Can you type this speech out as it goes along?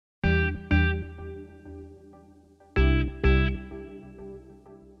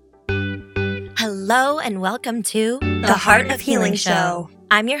Hello and welcome to The Heart of Healing Show.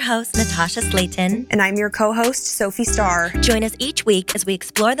 I'm your host, Natasha Slayton. And I'm your co-host, Sophie Starr. Join us each week as we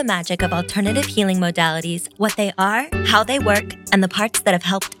explore the magic of alternative healing modalities, what they are, how they work, and the parts that have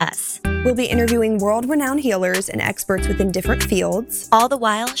helped us. We'll be interviewing world-renowned healers and experts within different fields, all the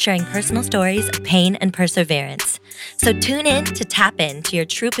while sharing personal stories of pain and perseverance. So tune in to tap into your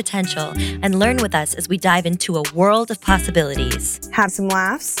true potential and learn with us as we dive into a world of possibilities. Have some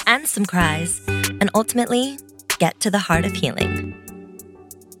laughs and some cries, and ultimately get to the heart of healing.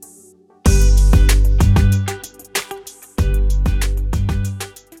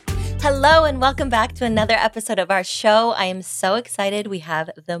 Hello and welcome back to another episode of our show. I am so excited. We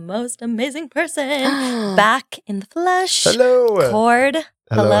have the most amazing person back in the flesh. Hello. Kjord.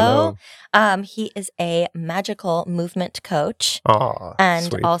 Hello. He is a magical movement coach and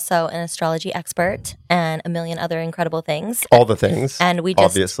sweet. Also an astrology expert and a million other incredible things. All the things. And we just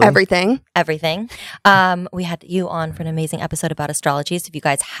obviously everything. We had you on for an amazing episode about astrology. So if you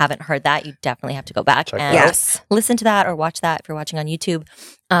guys haven't heard that, you definitely have to go back and listen to that or watch that if you're watching on YouTube.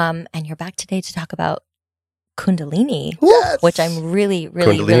 And you're back today to talk about Kundalini, which I'm really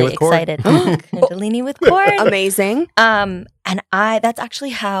excited. Kundalini with Kjord. Amazing. And that's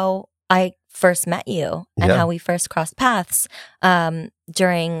actually how I first met you and how we first crossed paths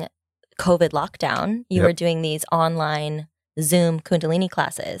during COVID lockdown. You were doing these online Zoom Kundalini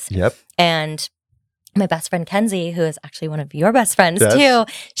classes. Yep. And my best friend Kenzie, who is actually one of your best friends too,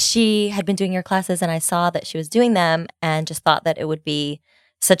 she had been doing your classes and I saw that she was doing them and just thought that it would be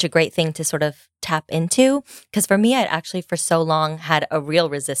such a great thing to sort of tap into. Because for me, I'd actually for so long had a real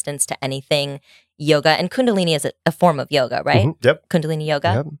resistance to anything yoga. And Kundalini is a form of yoga, right? Mm-hmm. Yep. Kundalini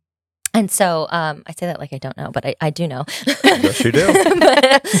yoga. Yep. And so I say that like I don't know, but I do know. Yes, you do.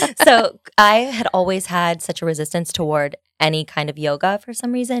 So I had always had such a resistance toward any kind of yoga for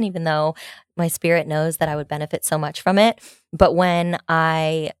some reason, even though my spirit knows that I would benefit so much from it. But when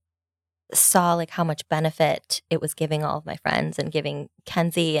I saw like how much benefit it was giving all of my friends and giving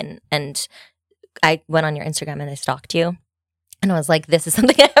Kenzie and I went on your Instagram and I stalked you and I was like, this is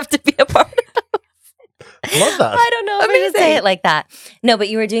something I have to be a part of. Love that. I don't know if I should say it like that. No, but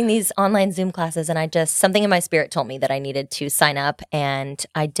you were doing these online Zoom classes and something in my spirit told me that I needed to sign up and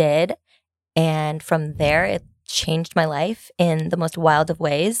I did. And from there, it changed my life in the most wild of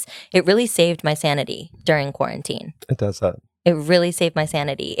ways. It really saved my sanity during quarantine. It does that. It really saved my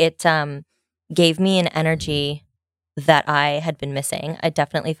sanity. It gave me an energy that I had been missing. I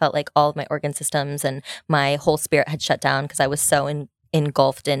definitely felt like all of my organ systems and my whole spirit had shut down because I was so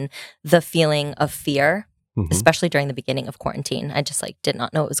engulfed in the feeling of fear, especially during the beginning of quarantine. I just did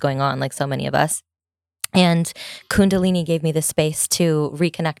not know what was going on, like so many of us. And Kundalini gave me the space to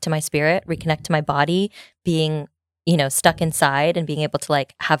reconnect to my spirit, reconnect to my body, being, stuck inside and being able to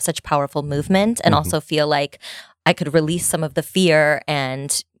have such powerful movement and also feel like I could release some of the fear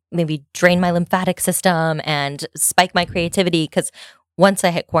and maybe drain my lymphatic system and spike my creativity. Because once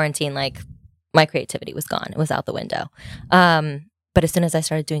I hit quarantine, my creativity was gone. It was out the window. But as soon as I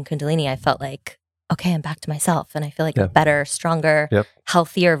started doing Kundalini, I felt like, okay, I'm back to myself. And I feel like a better, stronger,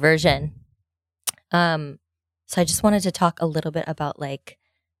 healthier version. So I just wanted to talk a little bit about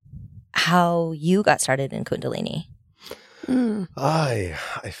how you got started in Kundalini. I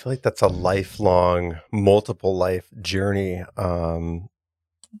feel like that's a lifelong, multiple life journey.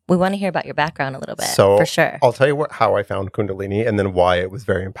 We want to hear about your background a little bit, so for sure. I'll tell you how I found Kundalini and then why it was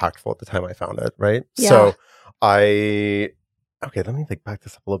very impactful at the time I found it, right? Yeah. So let me back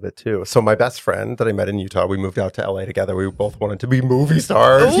this up a little bit too. So my best friend that I met in Utah, we moved out to LA together. We both wanted to be movie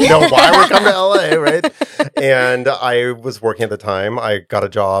stars. You know why we come to LA, right? And I was working at the time. I got a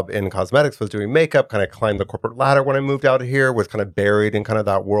job in cosmetics, was doing makeup, kind of climbed the corporate ladder when I moved out here, was kind of buried in kind of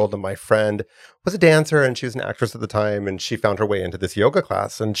that world. And my friend was a dancer and she was an actress at the time. And she found her way into this yoga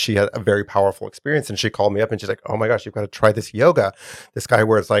class and she had a very powerful experience. And she called me up and she's like, oh my gosh, you've got to try this yoga. This guy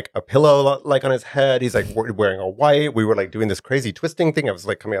wears a pillow on his head. He's wearing a white. We were doing this crazy twisting thing. I was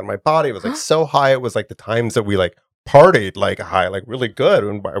coming out of my body. It was so high. It was the times that we partied high, really good.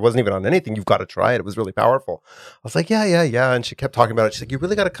 And I wasn't even on anything. You've got to try it. It was really powerful. I was like, yeah. And she kept talking about it. She's like, you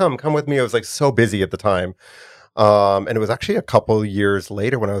really got to come with me. I was so busy at the time. And it was actually a couple years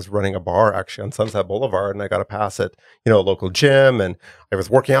later when I was running a bar actually on Sunset Boulevard and I got a pass at, a local gym and I was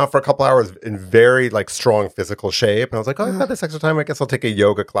working out for a couple hours in very strong physical shape. And I was like, oh, I've got this extra time. I guess I'll take a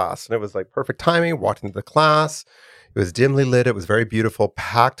yoga class. And it was perfect timing, walked into the class. It was dimly lit. It was very beautiful,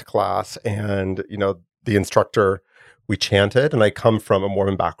 packed class. And, the instructor, we chanted, and I come from a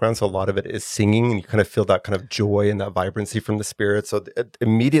Mormon background, so a lot of it is singing, and you kind of feel that kind of joy and that vibrancy from the spirit. So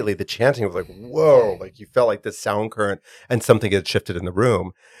immediately the chanting was like, whoa, like you felt like this sound current and something had shifted in the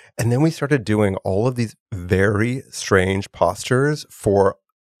room. And then we started doing all of these very strange postures for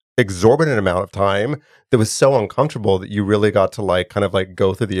exorbitant amount of time that was so uncomfortable that you really got to like kind of like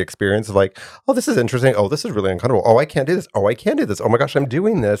go through the experience of like, oh, this is interesting. Oh, this is really uncomfortable. Oh, I can't do this. Oh, I can't do this. Oh my gosh, I'm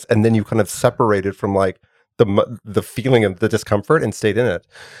doing this. And then you kind of separated from like the feeling of the discomfort and stayed in it.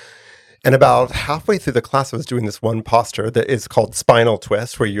 And about halfway through the class, I was doing this one posture that is called spinal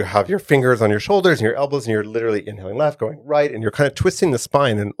twist, where you have your fingers on your shoulders and your elbows, and you're literally inhaling left, going right, and you're kind of twisting the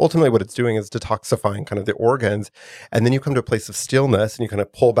spine. And ultimately what it's doing is detoxifying kind of the organs. And then you come to a place of stillness, and you kind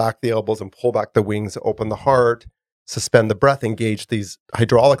of pull back the elbows and pull back the wings, open the heart, suspend the breath, engage these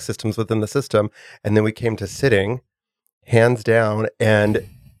hydraulic systems within the system. And then we came to sitting, hands down, and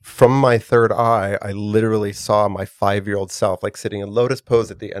from my third eye, I literally saw my 5-year-old self like sitting in lotus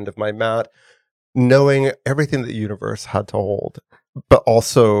pose at the end of my mat, knowing everything that the universe had to hold, but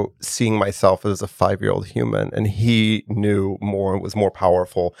also seeing myself as a 5-year-old human. And he knew more and was more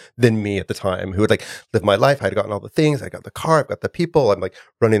powerful than me at the time, who had like lived my life. I had gotten all the things. I got the car. I've got the people. I'm like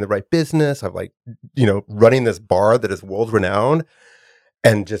running the right business. I'm like, running this bar that is world renowned,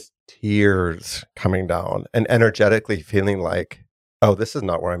 and just tears coming down and energetically feeling like, oh, this is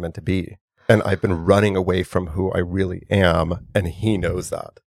not where I'm meant to be. And I've been running away from who I really am. And he knows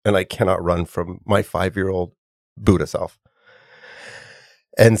that. And I cannot run from my 5-year-old Buddha self.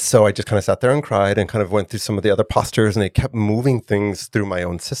 And so I just kind of sat there and cried and kind of went through some of the other postures, and it kept moving things through my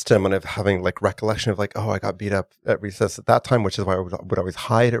own system. And of having like recollection of like, oh, I got beat up at recess at that time, which is why I would always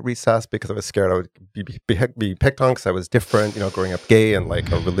hide at recess, because I was scared I would be picked on because I was different, growing up gay and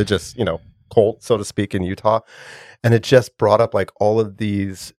like a religious, cult, so to speak, in Utah. And it just brought up like all of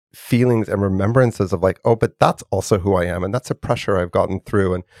these feelings and remembrances of like, oh, but that's also who I am. And that's a pressure I've gotten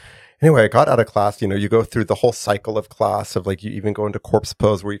through. And anyway, I got out of class, you go through the whole cycle of class of like, you even go into corpse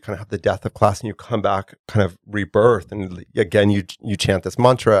pose where you kind of have the death of class and you come back kind of rebirth. And again, you chant this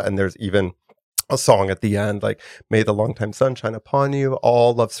mantra, and there's even a song at the end, like, may the longtime sun shine upon you,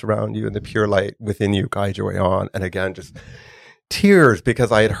 all love surround you, and the pure light within you guide your way on. And again, just tears,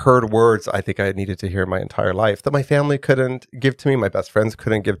 because I had heard words I think I had needed to hear my entire life that my family couldn't give to me, my best friends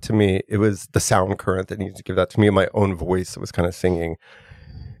couldn't give to me. It was the sound current that needed to give that to me, my own voice that was kind of singing.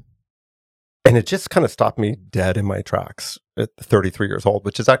 And it just kind of stopped me dead in my tracks at 33 years old,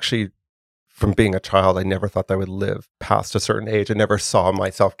 which is actually, from being a child, I never thought that I would live past a certain age. I never saw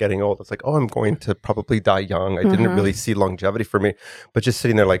myself getting old. It's like, oh, I'm going to probably die young. I didn't really see longevity for me, but just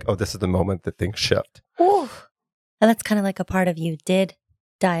sitting there like, oh, this is the moment that things shift. Ooh. And that's kind of like a part of you did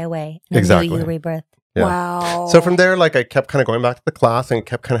die away. And exactly. You rebirth. Yeah. Wow. So from there, like, I kept kind of going back to the class and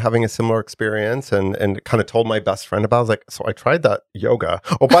kept kind of having a similar experience, and kind of told my best friend about it. I was like, so I tried that yoga.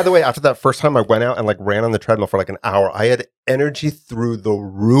 Oh, by the way, after that first time I went out and like ran on the treadmill for like an hour, I had energy through the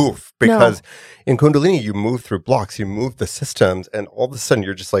roof, because in Kundalini, you move through blocks, you move the systems, and all of a sudden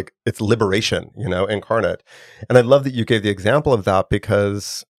you're just like, it's liberation, incarnate. And I love that you gave the example of that,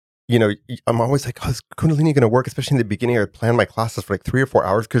 because I'm always like, oh, is Kundalini going to work? Especially in the beginning, I would plan my classes for like 3 or 4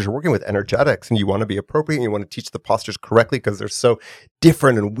 hours, because you're working with energetics and you want to be appropriate and you want to teach the postures correctly because they're so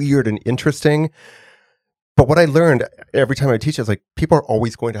different and weird and interesting. But what I learned every time I teach is like, people are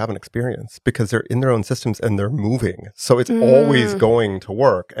always going to have an experience because they're in their own systems and they're moving. So it's always going to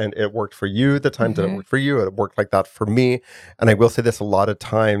work. And it worked for you the times that it worked for you. It worked like that for me. And I will say this, a lot of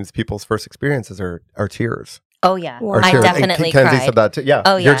times people's first experiences are tears. Oh, yeah. Or I tears. definitely Kenzie cried. said that too. Yeah.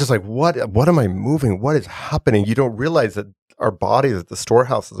 Oh, You're yeah. just like, what am I moving? What is happening? You don't realize that our bodies are the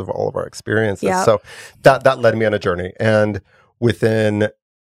storehouses of all of our experiences. Yep. So that led me on a journey. And within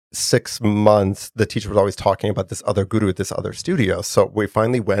 6 months, the teacher was always talking about this other guru at this other studio. So we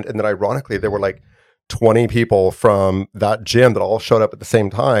finally went. And then ironically, there were like 20 people from that gym that all showed up at the same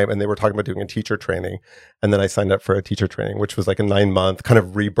time, and they were talking about doing a teacher training. And then I signed up for a teacher training, which was like a 9-month kind of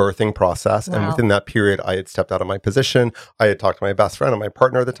rebirthing process. Wow. And within that period, I had stepped out of my position. I had talked to my best friend and my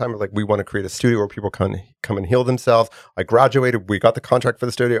partner at the time. Like, we want to create a studio where people come and heal themselves. I graduated. We got the contract for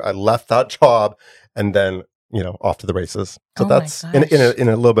the studio. I left that job, and then, off to the races. So that's in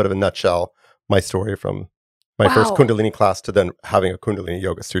a little bit of a nutshell, my story from my first Kundalini class to then having a Kundalini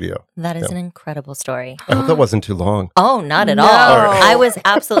yoga studio. That is an incredible story. I hope that wasn't too long. Oh, not at No. all. I was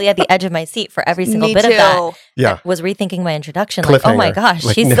absolutely at the edge of my seat for every single Me bit too. of that. Yeah. I was rethinking my introduction. Like, oh my Cliffhanger. gosh,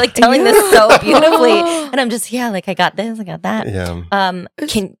 Like, she's no. like telling this so beautifully. And I'm just, like, I got this, I got that. Yeah.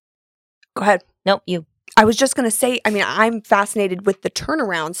 Go ahead. Nope, you. I was just going to say, I'm fascinated with the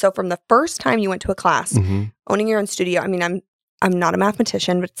turnaround. So from the first time you went to a class, owning your own studio, I'm not a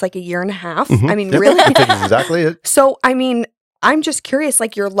mathematician, but it's like a year and a half. Mhm. I mean, Yep, really? I think that's exactly it. So, I mean, I'm just curious,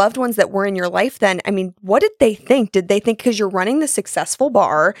 like your loved ones that were in your life then, I mean, what did they think? Did they think, because you're running the successful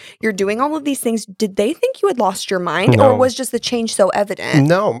bar, you're doing all of these things, did they think you had lost your mind, or No. was just the change so evident?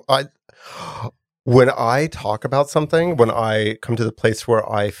 No, when I talk about something, when I come to the place where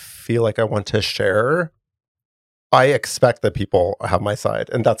I feel like I want to share, I expect that people have my side.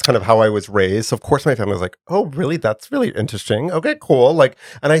 And that's kind of how I was raised. So of course my family was like, oh, really? That's really interesting. Okay, cool. Like,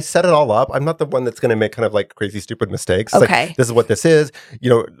 and I set it all up. I'm not the one that's going to make kind of like crazy, stupid mistakes. It's Okay. like, this is what this is. You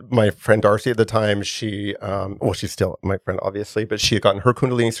know, my friend Darcy at the time, she, well, she's still my friend, obviously, but she had gotten her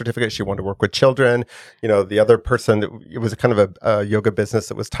Kundalini certificate. She wanted to work with children. You know, the other person, it was kind of a yoga business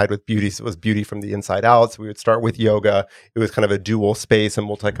that was tied with beauty. So it was beauty from the inside out. So we would start with yoga. It was kind of a dual space and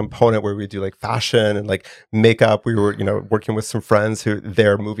multi-component where we do like fashion and like makeup. We were, you know, working with some friends who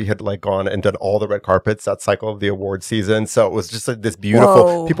their movie had like gone and done all the red carpets that cycle of the award season. So it was just like this beautiful,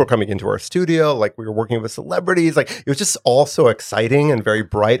 Whoa. people were coming into our studio, like we were working with celebrities. Like it was just all so exciting and very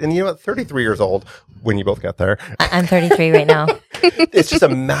bright. And you know, at 33 years old, when you both get there, I'm 33 right now. it's just a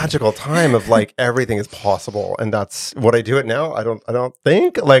magical time of like everything is possible. And that's what I do it now. I don't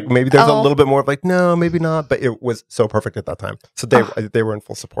think like maybe there's a little bit more of like, no, maybe not, but it was so perfect at that time. So they were in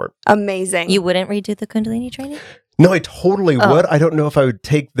full support. Amazing. You wouldn't redo the Kundalini training? No, I totally would. I don't know if I would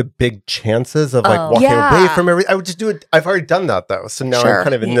take the big chances of like walking away from everything. I would just do it. I've already done that though. So now I'm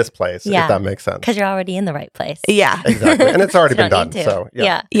kind of in this place, if that makes sense. Because you're already in the right place. Yeah. Exactly. And it's already You been don't done. need to.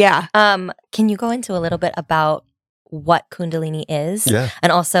 So Yeah. Can you go into a little bit about what Kundalini is? Yeah. And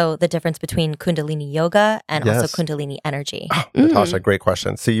also the difference between Kundalini yoga and also Kundalini energy? Natasha, great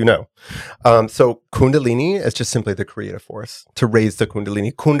question. So you know. So Kundalini is just simply the creative force to raise the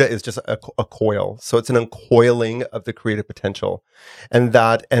Kundalini. Kunda is just a coil. So it's an uncoiling of the creative potential. And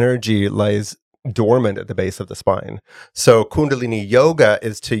that energy lies dormant at the base of the spine. So Kundalini yoga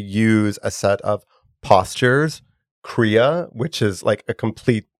is to use a set of postures, kriya, which is like a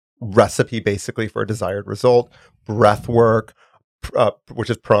complete recipe basically for a desired result, breath work, which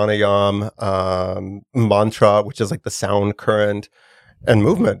is pranayam, mantra, which is like the sound current, and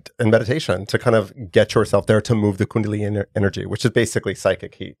movement and meditation to kind of get yourself there to move the Kundalini energy, which is basically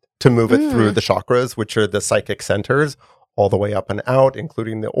psychic heat, to move it through the chakras, which are the psychic centers, all the way up and out,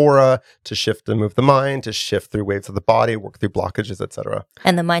 including the aura, to shift and move the mind, to shift through waves of the body, work through blockages, etc.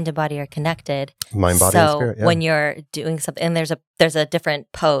 And the mind and body are connected. Mind, body, and spirit. So when you're doing something, and there's a different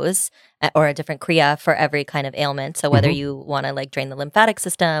pose or a different kriya for every kind of ailment. So whether you want to like drain the lymphatic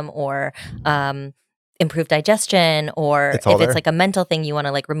system or improve digestion, or if it's like a mental thing, you want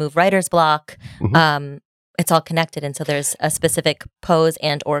to like remove writer's block. It's all connected, and so there's a specific pose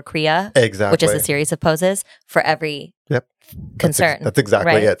and or kriya, which is a series of poses for every concern. That's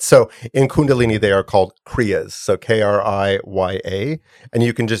exactly it. So in Kundalini, they are called kriyas. So Kriya, and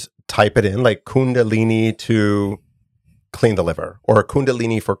you can just type it in like Kundalini to clean the liver or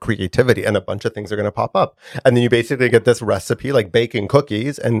Kundalini for creativity, and a bunch of things are going to pop up. And then you basically get this recipe like baking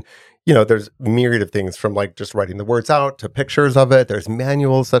cookies, and you know there's myriad of things from like just writing the words out to pictures of it. There's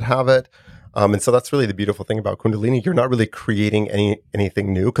manuals that have it. And so that's really the beautiful thing about Kundalini. You're not really creating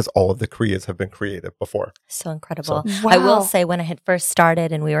anything new because all of the kriyas have been created before. So incredible. Wow. I will say when I had first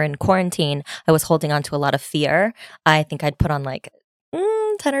started and we were in quarantine, I was holding on to a lot of fear. I think I'd put on like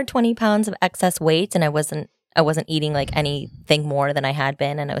 10 or 20 pounds of excess weight, and I wasn't eating like anything more than I had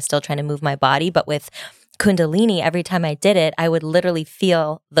been, and I was still trying to move my body. But with Kundalini, every time I did it, I would literally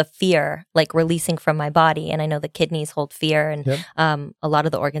feel the fear like releasing from my body. And I know the kidneys hold fear, and a lot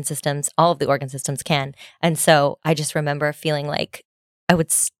of the organ systems, all of the organ systems can. And so I just remember feeling like I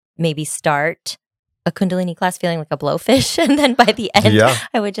would maybe start a Kundalini class feeling like a blowfish, and then by the end,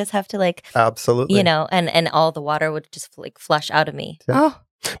 I would just have to like, absolutely, you know, and all the water would just like flush out of me. Oh,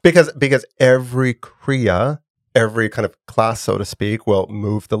 because every kriya, every kind of class, so to speak, will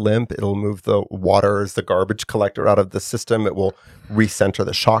move the lymph. It'll move the waters, the garbage collector out of the system. It will recenter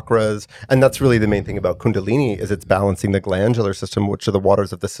the chakras. And that's really the main thing about Kundalini is it's balancing the glandular system, which are the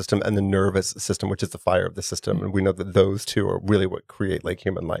waters of the system, and the nervous system, which is the fire of the system. And we know that those two are really what create like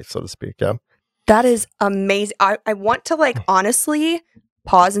human life, so to speak. Yeah. that is amazing. I want to like honestly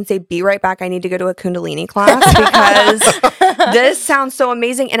pause and say, be right back. I need to go to a Kundalini class because this sounds so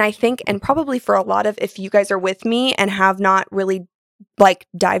amazing. And I think, and probably for a lot of, if you guys are with me and have not really like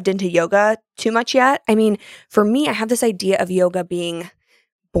dived into yoga too much yet, I mean, for me, I have this idea of yoga being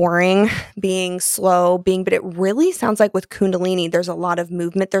boring, being slow, but it really sounds like with Kundalini, there's a lot of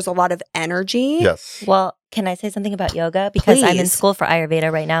movement, there's a lot of energy. Yes. Well, can I say something about yoga? Because I'm in Please. school for Ayurveda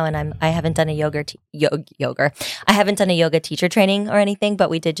right now, and I haven't done a yoga I haven't done a yoga teacher training or anything, but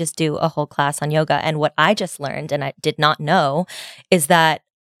we did just do a whole class on yoga. And what I just learned, and I did not know, is that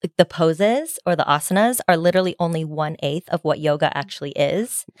the poses or the asanas are literally only 1/8 of what yoga actually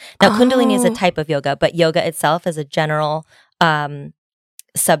is. Now, Kundalini is a type of yoga, but yoga itself is a general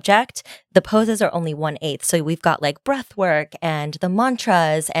subject. The poses are only 1/8. So we've got like breath work and the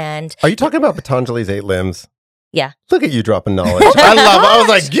mantras and Are you talking about Patanjali's 8 limbs? yeah. Look at you dropping knowledge. I was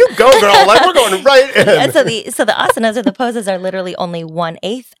like, you go, girl. Like, we're going right in. Yeah, so the asanas or the poses are literally only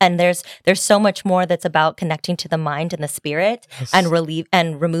 1/8, and there's so much more that's about connecting to the mind and the spirit and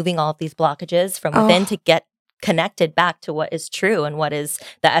removing all of these blockages from within to get connected back to what is true and what is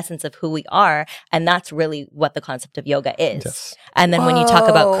the essence of who we are. And that's really what the concept of yoga is. Yes. And then when you talk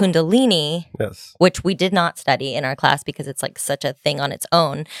about Kundalini, Yes. which we did not study in our class because it's like such a thing on its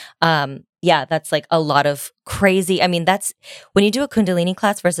own. Yeah, that's like a lot of crazy. I mean, that's when you do a Kundalini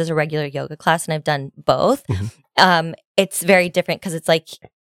class versus a regular yoga class, and I've done both. It's very different because it's like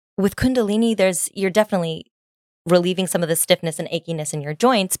with Kundalini, you're definitely relieving some of the stiffness and achiness in your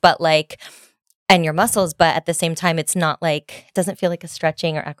joints, but like, and your muscles, but at the same time, it's not like, it doesn't feel like a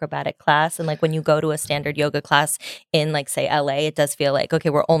stretching or acrobatic class. And like when you go to a standard yoga class in like, say, LA, it does feel like, okay,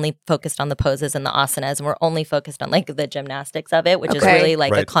 we're only focused on the poses and the asanas, and we're only focused on like the gymnastics of it, which is really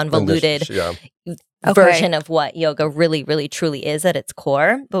like a convoluted version of what yoga really, really, truly is at its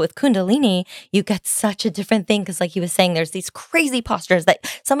core. But with Kundalini, you get such a different thing because like he was saying, there's these crazy postures that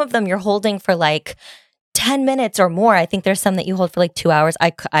some of them you're holding for like 10 minutes or more. I think there's some that you hold for like 2 hours.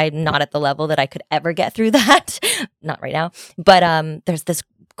 I'm not at the level that I could ever get through that. Not right now. But there's this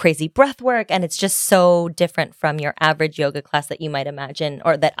crazy breath work, and it's just so different from your average yoga class that you might imagine,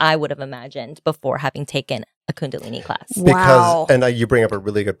 or that I would have imagined before having taken a Kundalini class. Wow. And you bring up a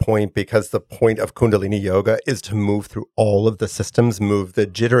really good point, because the point of Kundalini yoga is to move through all of the systems, move the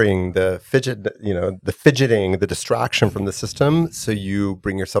jittering, the fidgeting, the distraction from the system. So you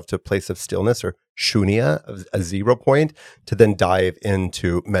bring yourself to a place of stillness, or shunya, a 0 point, to then dive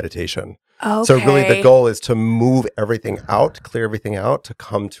into meditation. Okay. So really the goal is to move everything out, clear everything out, to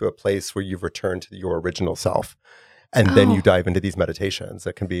come to a place where you've returned to your original self. And then you dive into these meditations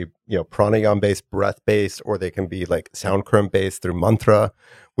that can be, pranayama-based, breath-based, or they can be like sound current-based through mantra,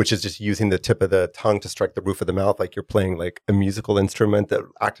 which is just using the tip of the tongue to strike the roof of the mouth, like you're playing like a musical instrument that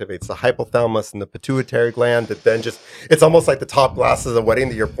activates the hypothalamus and the pituitary gland. That then it's almost like the top glass of the wedding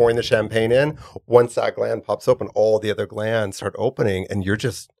that you're pouring the champagne in. Once that gland pops open, all the other glands start opening, and you're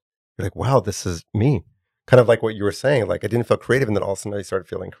like, wow, this is me. Kind of like what you were saying, like I didn't feel creative, and then all of a sudden I started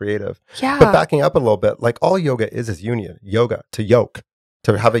feeling creative. Yeah. But backing up a little bit, like all yoga is union. Yoga, to yoke,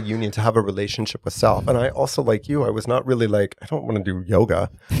 to have a union, to have a relationship with self. And I also, like you, I was not really like, I don't want to do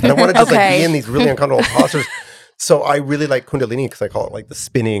yoga. I don't want to just like be in these really uncomfortable postures. So I really like Kundalini because I call it like the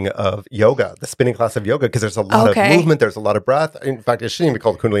spinning of yoga, the spinning class of yoga, because there's a lot of movement, there's a lot of breath. In fact, it shouldn't even be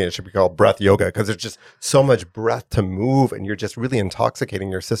called Kundalini, it should be called breath yoga, because there's just so much breath to move, and you're just really intoxicating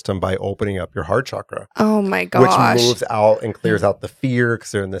your system by opening up your heart chakra. Oh my gosh. Which moves out and clears out the fear,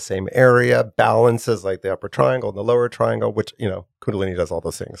 because they're in the same area, balances like the upper triangle and the lower triangle, which, Kundalini does all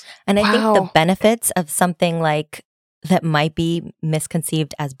those things. And I think the benefits of something like that might be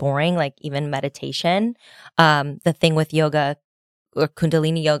misconceived as boring, like even meditation. The thing with yoga or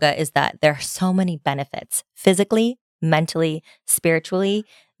Kundalini yoga is that there are so many benefits physically, mentally, spiritually,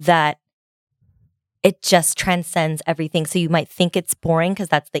 that it just transcends everything. So you might think it's boring because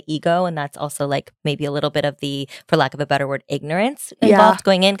that's the ego, and that's also like maybe a little bit of the, for lack of a better word, ignorance involved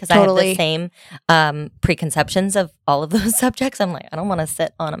going in, because I have the same preconceptions of all of those subjects. I'm like, I don't want to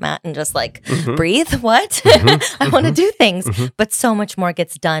sit on a mat and just like breathe. What? I want to do things. But so much more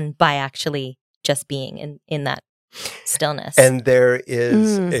gets done by actually just being in that stillness. And there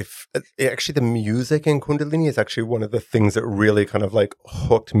is actually the music in Kundalini is actually one of the things that really kind of like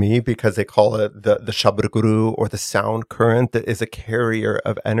hooked me, because they call it the Shabda Guru, or the sound current that is a carrier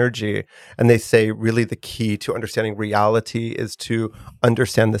of energy. And they say really the key to understanding reality is to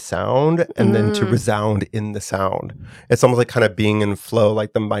understand the sound and then to resound in the sound. It's almost like kind of being in flow,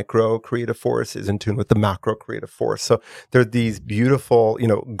 like the micro creative force is in tune with the macro creative force. So there are these beautiful,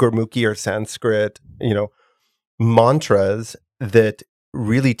 Gurmukhi or Sanskrit, mantras that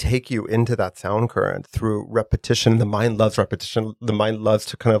really take you into that sound current through repetition. The mind loves repetition. The mind loves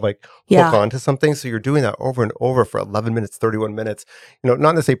to kind of like hook on to something. So you're doing that over and over for 11 minutes, 31 minutes, not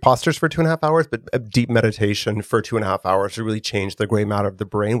necessarily postures for 2.5 hours, but a deep meditation for 2.5 hours to really change the gray matter of the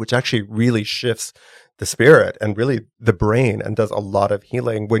brain, which actually really shifts the spirit and really the brain, and does a lot of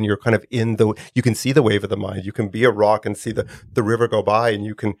healing when you're kind of you can see the wave of the mind. You can be a rock and see the river go by, and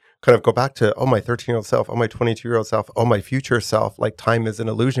you can kind of go back to, oh, my 13-year-old self, oh, my 22-year-old self, oh, my future self. Like, time is an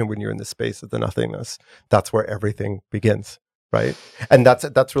illusion when you're in the space of the nothingness. That's where everything begins, right? And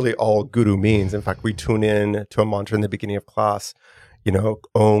that's really all guru means. In fact, we tune in to a mantra in the beginning of class,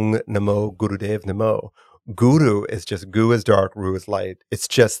 Om Namo Gurudev Namo. Guru is just, gu is dark, ru is light. It's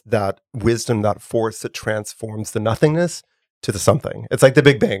just that wisdom, that force that transforms the nothingness to the something. It's like the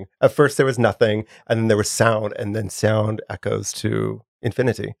Big Bang. At first there was nothing, and then there was sound, and then sound echoes to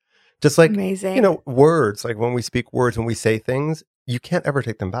infinity. Just like, Amazing. Words, like when we speak words, when we say things, you can't ever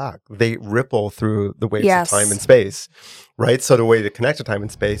take them back. They ripple through the waves of time and space, right? So the way to connect to time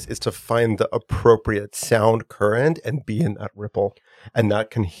and space is to find the appropriate sound current and be in that ripple. And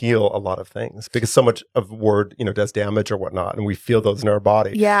that can heal a lot of things, because so much of word, does damage or whatnot, and we feel those in our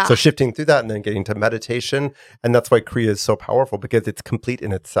body. Yeah. So shifting through that and then getting to meditation, and that's why Kriya is so powerful, because it's complete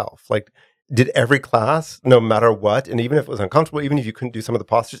in itself. Like, did every class, no matter what, and even if it was uncomfortable, even if you couldn't do some of the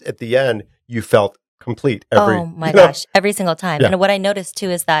postures, at the end, you felt complete. Oh my gosh, every single time. Yeah. And what I noticed too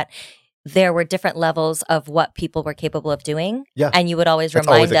is that there were different levels of what people were capable of doing. Yeah. And you would always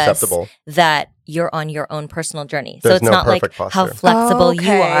remind us that you're on your own personal journey. There's so it's not like posture. how flexible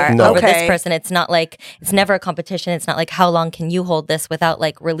you are over this person. It's not like, it's never a competition. It's not like, how long can you hold this without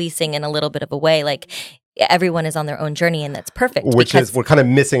like releasing in a little bit of a way. Like, everyone is on their own journey, and that's perfect. Which is, we're kind of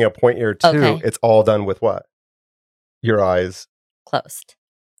missing a point here too. Okay. It's all done with what? Your eyes closed.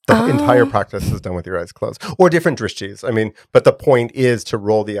 The entire practice is done with your eyes closed, or different drishtis. I mean, but the point is to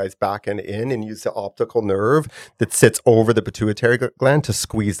roll the eyes back and in, and use the optical nerve that sits over the pituitary gland to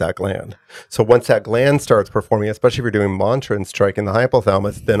squeeze that gland. So once that gland starts performing, especially if you're doing mantra and striking the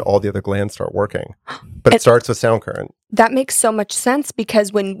hypothalamus, then all the other glands start working. But it starts with sound current. That makes so much sense,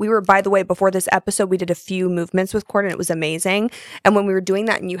 because when we were, by the way, before this episode, we did a few movements with Kjord, and it was amazing. And when we were doing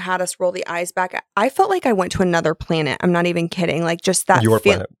that and you had us roll the eyes back, I felt like I went to another planet. I'm not even kidding. Like, just that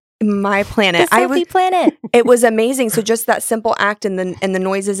planet. My planet. The selfie planet. It was amazing. So just that simple act and the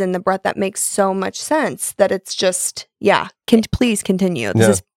noises and the breath, that makes so much sense, that it's just, please continue. This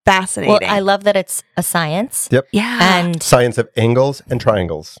is fascinating. Well, I love that it's a science. Yep. Yeah. And science of angles and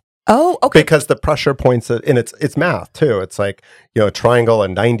triangles. Oh, okay. Because the pressure points, and it's math too. It's like, a triangle, a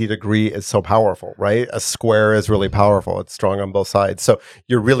 90-degree is so powerful, right? A square is really powerful. It's strong on both sides. So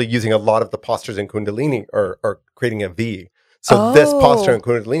you're really using a lot of the postures in Kundalini are creating a V. So this posture in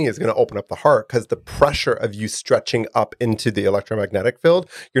Kundalini is going to open up the heart, because the pressure of you stretching up into the electromagnetic field,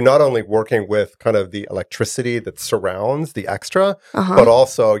 you're not only working with kind of the electricity that surrounds the extra, but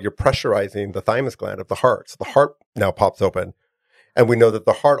also you're pressurizing the thymus gland of the heart. So the heart now pops open. And we know that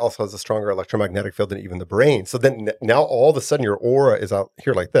the heart also has a stronger electromagnetic field than even the brain. So then now all of a sudden your aura is out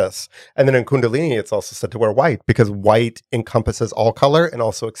here like this. And then in Kundalini, it's also said to wear white, because white encompasses all color and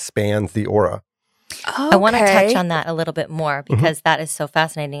also expands the aura. Okay. I want to touch on that a little bit more, because that is so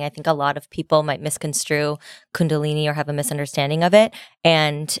fascinating. I think a lot of people might misconstrue Kundalini or have a misunderstanding of it.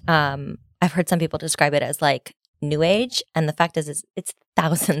 And I've heard some people describe it as like New Age. And the fact is it's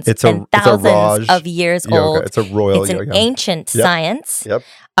thousands and thousands of years old. It's a royal yoga. It's an ancient science,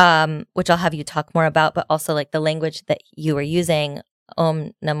 which I'll have you talk more about, but also like the language that you were using,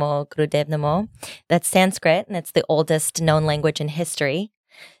 Om Namo Gurudev Namo. That's Sanskrit, and it's the oldest known language in history.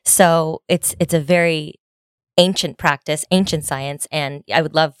 So it's a very ancient practice, ancient science, and I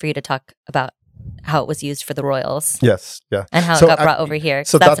would love for you to talk about how it was used for the royals. Yes, yeah. And how it got brought over here.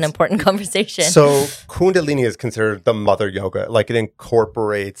 So that's an important conversation. So Kundalini is considered the mother yoga. Like, it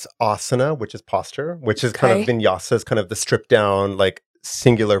incorporates asana, which is posture, which is kind of vinyasa, is kind of the stripped down, like,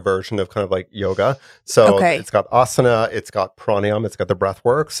 singular version of kind of like yoga. So it's got asana, it's got pranayama, it's got the breath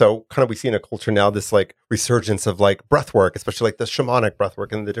work. So kind of we see in a culture now this like resurgence of like breath work, especially like the shamanic breath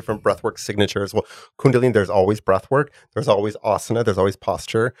work and the different breath work signatures. Well, Kundalini, there's always breath work, there's always asana, there's always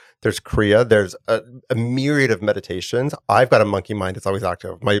posture, there's kriya, there's a myriad of meditations. I've got a monkey mind, it's always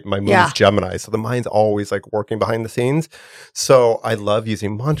active. My moon is Gemini, so the mind's always like working behind the scenes. So I love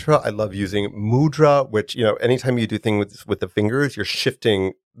using mantra, I love using mudra, which, anytime you do things with the fingers, you're shifting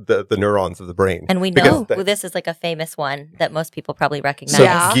the neurons of the brain. And we know this is like a famous one that most people probably recognize. So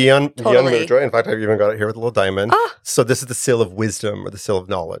Gyan Mudra, in fact, I've even got it here with a little diamond. So this is the seal of wisdom, or the seal of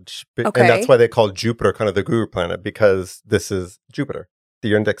knowledge. And that's why they call Jupiter kind of the guru planet, because this is Jupiter.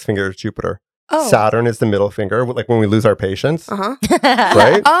 The index finger is Jupiter. Saturn is the middle finger, like when we lose our patience.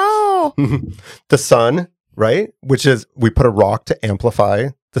 Right? The sun, right? Which is, we put a rock to amplify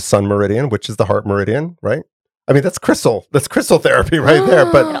the sun meridian, which is the heart meridian, right? I mean, that's crystal therapy right there.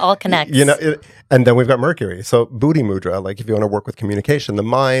 It But all connects. and then we've got Mercury. So Buddhi Mudra, like if you want to work with communication, the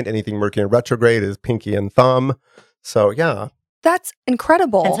mind, anything Mercury in retrograde is pinky and thumb. So yeah. That's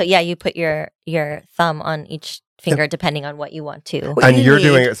incredible. And so you put your thumb on each finger depending on what you want to. What And you you're need.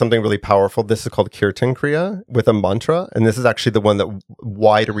 doing something really powerful. This is called Kirtan Kriya with a mantra. And this is actually the one that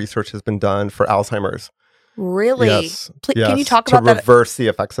wide research has been done for Alzheimer's. Really? Yes. Can you talk to about that? reverse the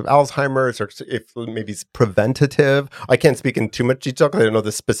effects of Alzheimer's, or if maybe it's preventative. I can't speak in too much detail because I don't know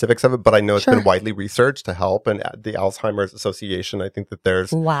the specifics of it, but I know it's Sure. been widely researched to help. And the Alzheimer's Association, I think that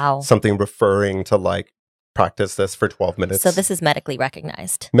there's Wow. something referring to like practice this for 12 minutes. So this is medically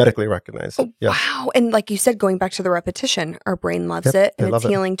recognized. Medically recognized. Yes. Wow. And like you said, going back to the repetition, our brain loves Yep, it they and love it's it.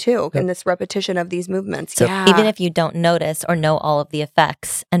 healing too. Yep. And this repetition of these movements. Yep. Yeah. Even if you don't notice or know all of the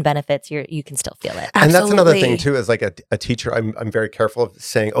effects and benefits, you can still feel it. And that's another Absolutely. thing too, is like a teacher, I'm very careful of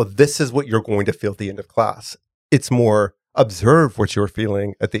saying, oh, this is what you're going to feel at the end of class. It's more observe what you're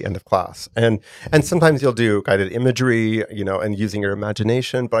feeling at the end of class. And sometimes you'll do guided imagery, and using your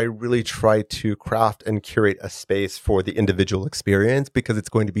imagination, but I really try to craft and curate a space for the individual experience because it's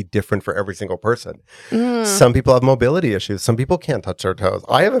going to be different for every single person. Some people have mobility issues. Some people can't touch their toes.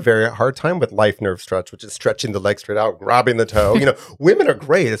 I have a very hard time with life nerve stretch, which is stretching the leg straight out, grabbing the toe. Women are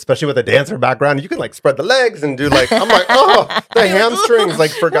great, especially with a dancer background. You can like spread the legs and do like, I'm like, oh, the hamstrings,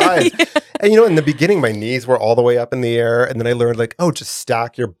 like for guys. And in the beginning, my knees were all the way up in the air. And then I learned like, oh, just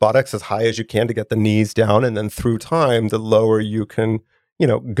stack your buttocks as high as you can to get the knees down. And then through time, the lower you can,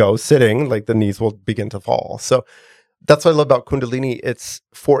 go sitting, like the knees will begin to fall. So that's what I love about Kundalini. It's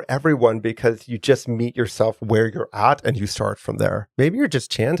for everyone because you just meet yourself where you're at and you start from there. Maybe you're just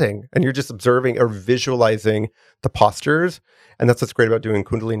chanting and you're just observing or visualizing the postures. And that's what's great about doing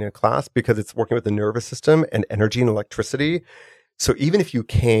Kundalini in a class because it's working with the nervous system and energy and electricity. So even if you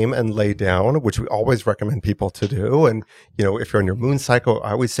came and lay down, which we always recommend people to do, and if you're on your moon cycle,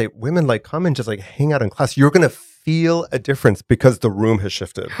 I always say women like come and just like hang out in class. You're going to feel a difference because the room has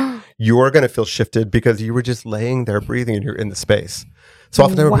shifted. You're going to feel shifted because you were just laying there breathing and you're in the space. So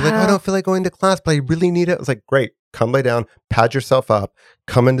often they'll be like, oh, I don't feel like going to class, but I really need it. I was like, great, come lay down, pad yourself up,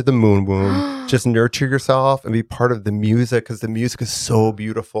 come into the moon womb, just nurture yourself and be part of the music because the music is so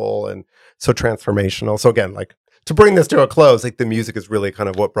beautiful and so transformational. So again, like, to bring this to a close, like the music is really kind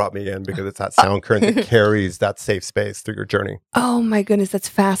of what brought me in because it's that sound current that carries that safe space through your journey. Oh my goodness, that's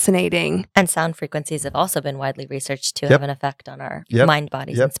fascinating. And sound frequencies have also been widely researched to have an effect on our mind,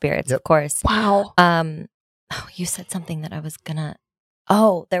 bodies, and spirits, of course. Wow. You said something that I was gonna.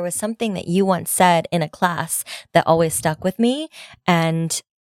 Oh, there was something that you once said in a class that always stuck with me, and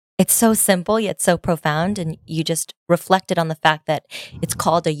it's so simple yet so profound. And you just reflected on the fact that it's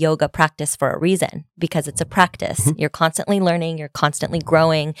called a yoga practice for a reason because it's a practice. You're constantly learning, you're constantly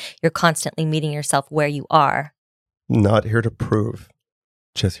growing, you're constantly meeting yourself where you are. Not here to prove,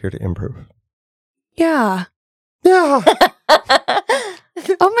 just here to improve. Yeah. Yeah.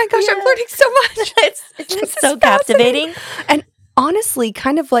 Oh my gosh, I'm learning so much. It's so captivating. And honestly,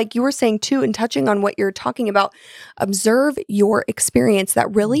 kind of like you were saying too, and touching on what you're talking about, observe your experience.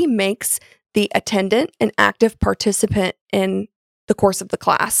 That really makes the attendant an active participant in the course of the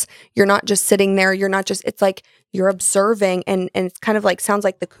class. You're not just sitting there. You're not just, it's like you're observing and it's kind of like, sounds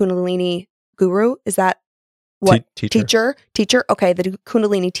like the Kundalini guru. Is that what? Teacher? Okay. The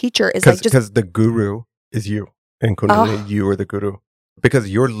Kundalini teacher is like just. Because the guru is you. In Kundalini, you are the guru. Because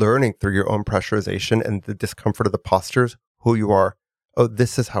you're learning through your own pressurization and the discomfort of the postures who you are. Oh,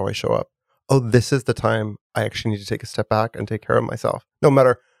 this is how I show up. Oh, this is the time I actually need to take a step back and take care of myself. No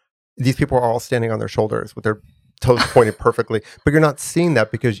matter, these people are all standing on their shoulders with their toes pointed perfectly, but you're not seeing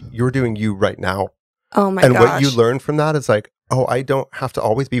that because you're doing you right now. Oh my gosh. And what you gosh. learn from that is like, oh, I don't have to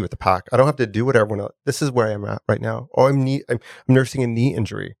always be with the pack. I don't have to do what everyone else. This is where I'm at right now. Oh, I'm nursing a knee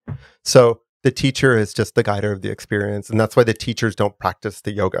injury. So the teacher is just the guider of the experience. And that's why the teachers don't practice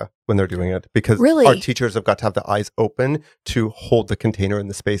the yoga when they're doing it. Because Really? our teachers have got to have the eyes open to hold the container in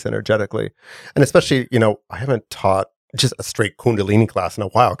the space energetically. And especially, I haven't taught just a straight Kundalini class in a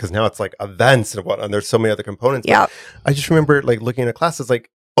while because now it's like events and whatnot. And there's so many other components. Yeah. I just remember like looking at classes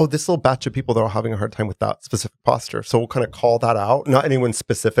like, oh, this little batch of people that are having a hard time with that specific posture. So we'll kind of call that out, not anyone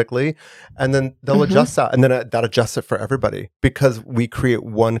specifically, and then they'll adjust that. And then that adjusts it for everybody because we create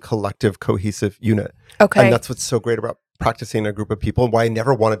one collective cohesive unit. Okay. And that's what's so great about practicing a group of people and why I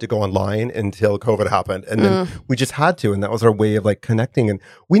never wanted to go online until COVID happened. And then we just had to. And that was our way of like connecting. And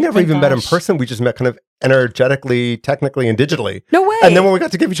we never even met in person. We just met kind of energetically, technically, and digitally. No way. And then when we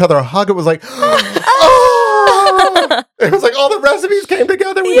got to give each other a hug, it was like, oh, It was like all the recipes came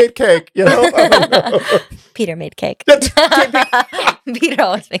together. We made cake, you know? I don't know. Peter made cake. That's- Peter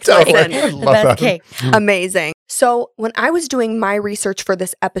always makes Totally. like, I the love best that. cake. Amazing. So, when I was doing my research for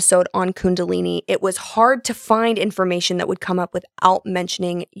this episode on Kundalini, it was hard to find information that would come up without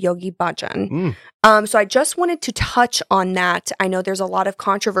mentioning Yogi Bhajan. So, I just wanted to touch on that. I know there's a lot of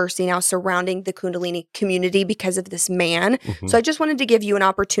controversy now surrounding the Kundalini community because of this man. So, I just wanted to give you an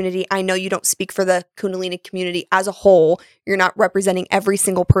opportunity. I know you don't speak for the Kundalini community as a whole. You're not representing every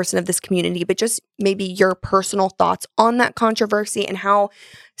single person of this community, but just maybe your personal thoughts on that controversy and how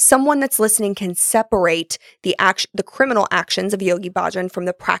someone that's listening can separate the criminal actions of Yogi Bhajan from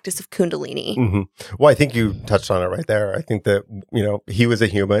the practice of Kundalini. Well, I think you touched on it right there. I think that, you know, he was a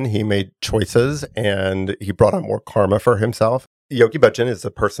human. He made choices and he brought on more karma for himself. Yogi Bhajan is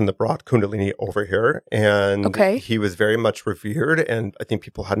the person that brought Kundalini over here, and he was very much revered, and I think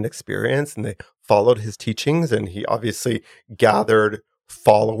people had an experience and they followed his teachings, and he obviously gathered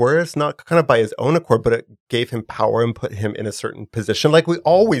followers, not kind of by his own accord, but it gave him power and put him in a certain position, like we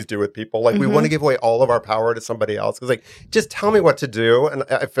always do with people. Like we want to give away all of our power to somebody else. Because like, just tell me what to do, and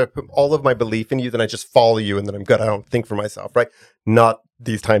if I put all of my belief in you, then I just follow you, and then I'm good. I don't think for myself, right? Not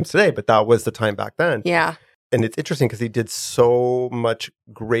these times today, but that was the time back then. Yeah. And it's interesting because he did so much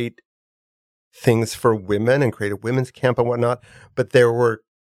great things for women and created women's camp and whatnot, but there were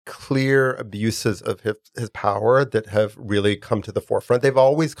clear abuses of his power that have really come to the forefront. They've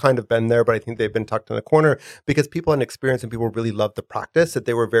always kind of been there, but I think they've been tucked in a corner because people had an experience and people really loved the practice, that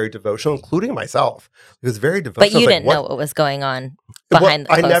they were very devotional, including myself. It was very devotional. But you didn't know what was going on behind the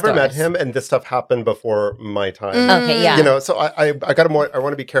closed I never doors. met him, and this stuff happened before my time. Okay, yeah. You know, so I want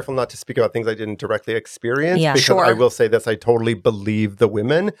to be careful not to speak about things I didn't directly experience. Yeah. Because I will say this, I totally believe the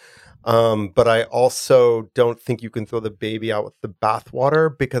women. But I also don't think you can throw the baby out with the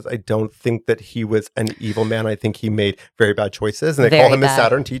bathwater, because I don't think that he was an evil man. I think he made very bad choices, and they call him a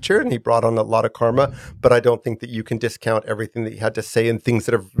Saturn teacher, and he brought on a lot of karma. But I don't think that you can discount everything that he had to say and things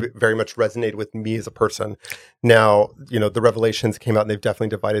that have very much resonated with me as a person. Now, you know, the revelations came out and they've definitely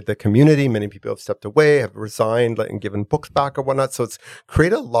divided the community. Many people have stepped away, have resigned, and given books back or whatnot. So it's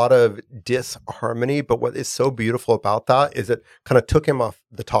created a lot of disharmony. But what is so beautiful about that is it kind of took him off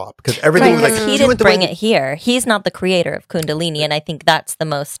the top, because everything was like, he didn't bring it here. He's not the creator of Kundalini, and I think that's the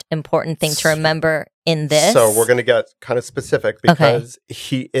most important thing to remember in this. So we're going to get kind of specific, because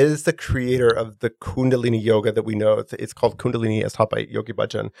he is the creator of the Kundalini yoga that we know. It's called Kundalini, as taught by Yogi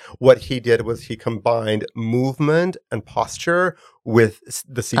Bhajan. What he did was he combined movement and posture with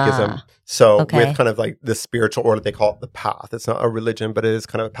the Sikhism. With kind of like the spiritual order, they call it the path. It's not a religion, but it is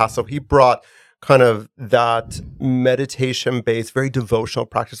kind of a path. So he brought kind of that meditation-based, very devotional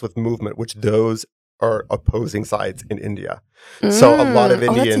practice with movement, which those are opposing sides in India. So a lot of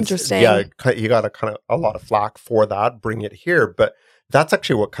Indians, he got a lot of flack for that, bring it here. But that's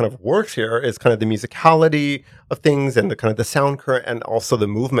actually what kind of works here, is kind of the musicality of things and the kind of the sound current and also the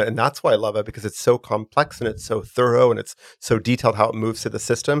movement. And that's why I love it, because it's so complex and it's so thorough and it's so detailed how it moves to the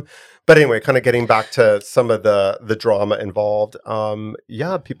system. But anyway, kind of getting back to some of the drama involved.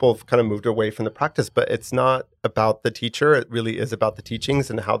 People have kind of moved away from the practice, but it's not about the teacher. It really is about the teachings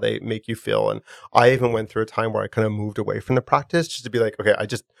and how they make you feel. And I even went through a time where I kind of moved away from the practice just to be like, okay,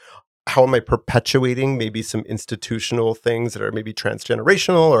 how am I perpetuating maybe some institutional things that are maybe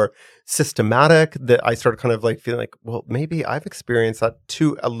transgenerational or systematic, that I started kind of like feeling like, well, maybe I've experienced that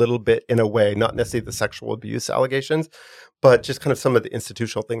too a little bit, in a way, not necessarily the sexual abuse allegations, but just kind of some of the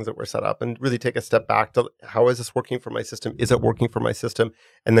institutional things that were set up, and really take a step back to, how is this working for my system? Is it working for my system?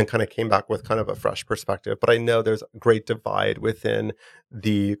 And then kind of came back with kind of a fresh perspective. But I know there's a great divide within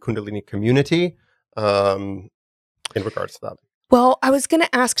the Kundalini community in regards to that. Well, I was going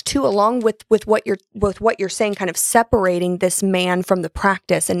to ask too, along with what you're saying, kind of separating this man from the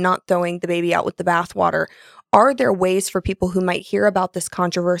practice and not throwing the baby out with the bathwater. Are there ways for people who might hear about this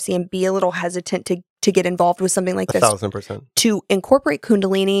controversy and be a little hesitant to get involved with something like this, 1,000%, to incorporate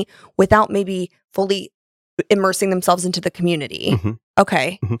Kundalini without maybe fully immersing themselves into the community?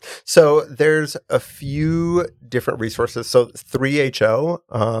 Okay. So there's a few different resources. So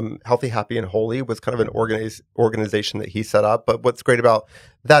 3HO, Healthy, Happy, and Holy, was kind of an organization that he set up. But what's great about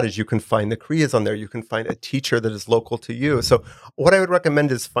that is you can find the Kriyas on there. You can find a teacher that is local to you. So what I would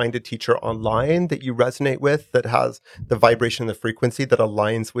recommend is find a teacher online that you resonate with, that has the vibration, the frequency that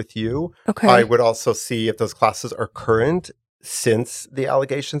aligns with you. Okay. I would also see if those classes are current. since the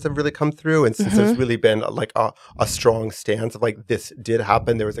allegations have really come through, and since there's really been like a strong stance of like, this did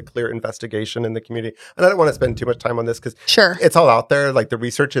happen. There was a clear investigation in the community. And I don't want to spend too much time on this because it's all out there. Like the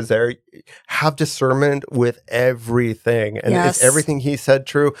research is there. Have discernment with everything. And is everything he said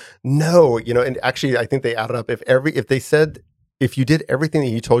true? No, and actually I think they added up if you did everything that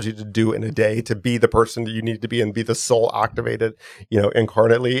he told you to do in a day to be the person that you need to be and be the soul activated,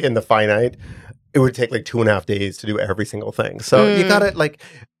 incarnately in the finite, it would take like 2.5 days to do every single thing. So you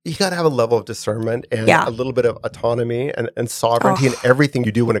gotta have a level of discernment and a little bit of autonomy and sovereignty in everything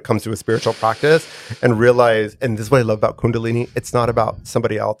you do when it comes to a spiritual practice, and realize, and this is what I love about Kundalini, it's not about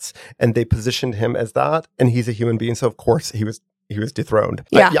somebody else. And they positioned him as that, and he's a human being. So of course he was dethroned.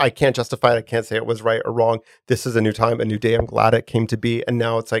 I can't justify it. I can't say it was right or wrong. This is a new time, a new day. I'm glad it came to be. And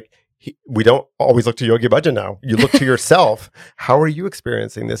now it's like, we don't always look to Yogi Bhajan now. You look to yourself. How are you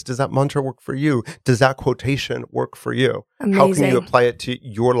experiencing this? Does that mantra work for you? Does that quotation work for you? Amazing. How can you apply it to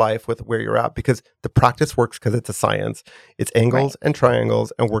your life with where you're at? Because the practice works because it's a science. It's angles and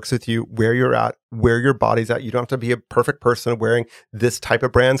triangles, and works with you where you're at, where your body's at. You don't have to be a perfect person wearing this type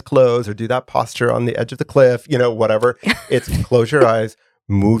of brand's clothes or do that posture on the edge of the cliff, whatever. It's close your eyes,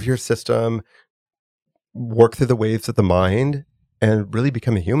 move your system, work through the waves of the mind, and really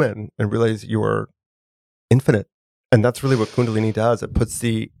become a human and realize you're infinite. And that's really what Kundalini does. It puts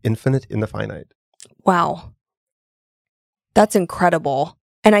the infinite in the finite. Wow. That's incredible.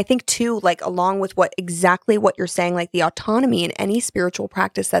 And I think too, like along with exactly what you're saying, like the autonomy in any spiritual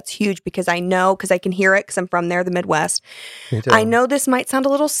practice, that's huge, because I can hear it because I'm from there, the Midwest. I know this might sound a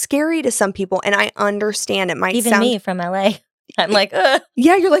little scary to some people, and I understand it might even me from LA. I'm like,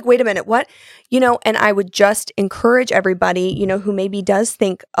 yeah, you're like, wait a minute, what? And I would just encourage everybody, who maybe does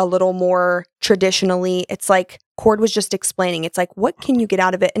think a little more traditionally. It's like Kjord was just explaining. It's like, what can you get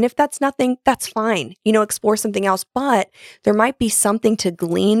out of it? And if that's nothing, that's fine. Explore something else. But there might be something to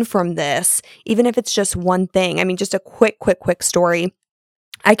glean from this, even if it's just one thing. I mean, just a quick story.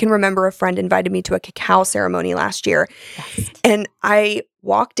 I can remember a friend invited me to a cacao ceremony last year. Yes. And I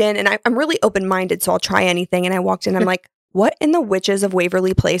walked in, and I'm really open-minded, so I'll try anything. And I walked in, I'm like, what in the witches of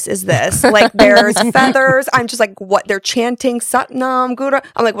Waverly Place is this? Like, there's feathers. I'm just like, what? They're chanting Satnam Guru.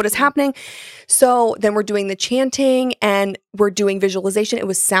 I'm like, what is happening? So then we're doing the chanting and we're doing visualization. It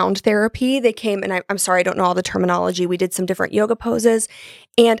was sound therapy. They came, and I'm sorry, I don't know all the terminology. We did some different yoga poses,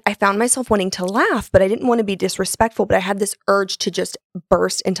 and I found myself wanting to laugh, but I didn't want to be disrespectful, but I had this urge to just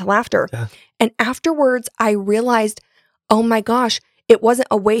burst into laughter. Yeah. And afterwards, I realized, oh my gosh, it wasn't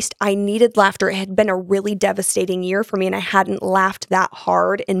a waste. I needed laughter. It had been a really devastating year for me, and I hadn't laughed that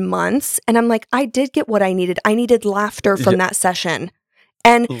hard in months. And I'm like, I did get what I needed. I needed laughter from that session.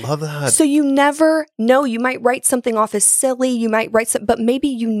 And love that. So you never know. You might write something off as silly. You might write but maybe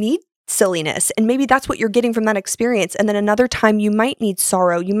you need silliness, and maybe that's what you're getting from that experience. And then another time you might need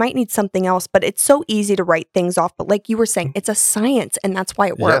sorrow. You might need something else, but it's so easy to write things off. But like you were saying, it's a science, and that's why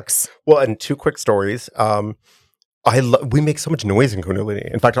it works. Well, and 2 quick stories. We make so much noise in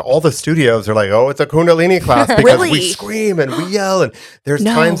Kundalini. In fact, all the studios are like, "Oh, it's a Kundalini class," because really? We scream and we yell, and there's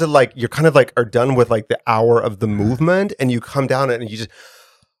times that like you're kind of like are done with like the hour of the movement, and you come down and you just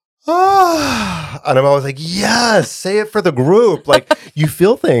and I'm always like, yes, say it for the group. Like you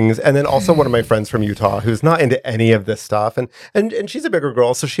feel things. And then also one of my friends from Utah who's not into any of this stuff, and she's a bigger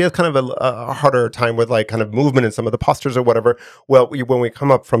girl, so she has kind of a harder time with like kind of movement and some of the postures or whatever. Well, when we come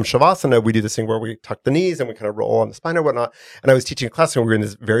up from Shavasana, we do this thing where we tuck the knees and we kind of roll on the spine or whatnot. And I was teaching a class, and we were in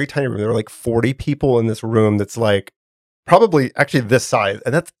this very tiny room. There were like 40 people in this room that's like probably actually this size,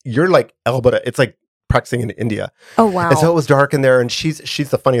 and you're like elbow to, it's like practicing in India. Oh wow. And so it was dark in there, and she's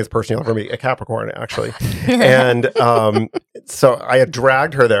the funniest person you'll ever meet, a Capricorn actually. And so I had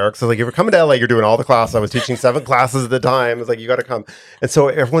dragged her there because I was like, if you're coming to LA, you're doing all the classes. I was teaching 7 classes at the time. I was like, you got to come. And so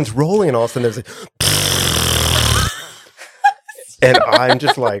everyone's rolling, and all of a sudden there's like and I'm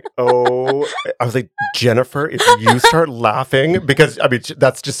just like, I was like, Jennifer, if you start laughing, because I mean,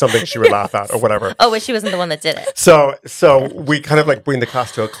 that's just something she would laugh at or whatever. Oh, but she wasn't the one that did it. So we kind of like bring the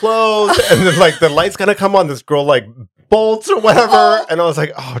class to a close, and then like the light's gonna come on. This girl like bolts or whatever, and I was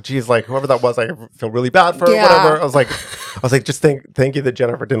like, oh geez, like whoever that was, I feel really bad for her, whatever. I was like, just thank you that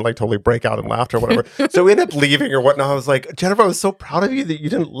Jennifer didn't like totally break out in laughter or whatever. So we ended up leaving or whatnot. I was like, Jennifer, I was so proud of you that you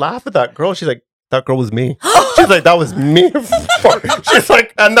didn't laugh at that girl. She's like, that girl was me. She's like, that was me. She's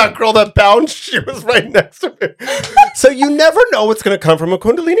like, and that girl that bounced, she was right next to me. So you never know what's going to come from a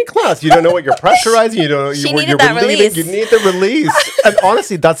Kundalini class. You don't know what you're pressurizing. You don't know you're relieving. Release. You need the release. And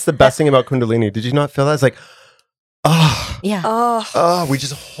honestly, that's the best thing about Kundalini. Did you not feel that? It's like, we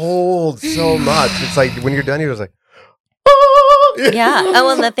just hold so much. It's like when you're done, you're just like, Yeah. Oh,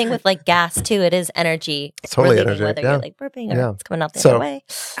 and the thing with like gas too, it is energy. It's totally relieving, energy. whether you're like burping or it's coming out the So- other way.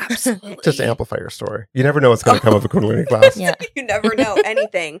 Absolutely. Just amplify your story. You never know what's going to come of a Kundalini class. Yeah. You never know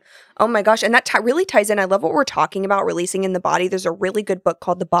anything. Oh my gosh. And that really ties in. I love what we're talking about, releasing in the body. There's a really good book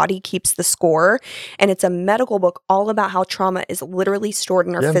called The Body Keeps the Score. And it's a medical book all about how trauma is literally stored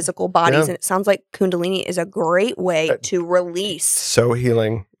in our Yeah. physical bodies. Yeah. And it sounds like Kundalini is a great way to release. So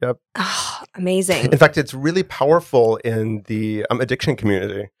healing. Yep. Oh, amazing. In fact, it's really powerful in the addiction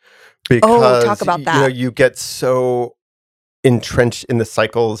community because talk about you that. know, you get so entrenched in the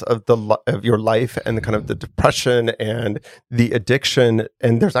cycles of of your life and the kind of the depression and the addiction.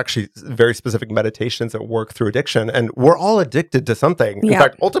 And there's actually very specific meditations that work through addiction. And we're all addicted to something. In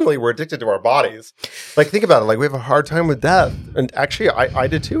fact, ultimately, we're addicted to our bodies. Like, think about it. Like, we have a hard time with death. And actually, I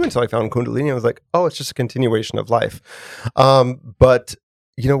did too until I found Kundalini. I was like, oh, it's just a continuation of life. But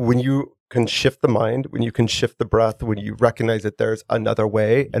you know, when you can shift the mind, when you can shift the breath, when you recognize that there's another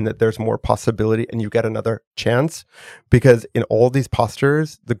way and that there's more possibility and you get another chance, because in all these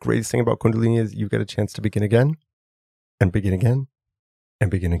postures, the greatest thing about Kundalini is you get a chance to begin again and begin again and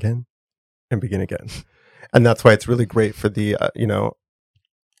begin again and begin again. And that's why it's really great for the,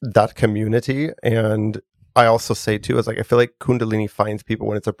 that community. And I also say too, is like, I feel like Kundalini finds people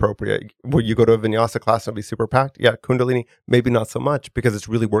when it's appropriate. When you go to a vinyasa class and it'll be super packed. Yeah, Kundalini, maybe not so much because it's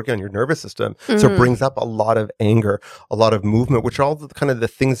really working on your nervous system. So it brings up a lot of anger, a lot of movement, which are all the kind of the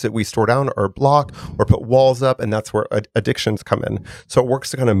things that we store down or block or put walls up. And that's where addictions come in. So it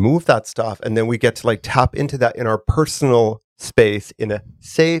works to kind of move that stuff. And then we get to like tap into that in our personal space, in a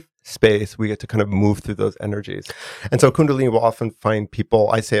safe space. We get to kind of move through those energies. And so Kundalini will often find people,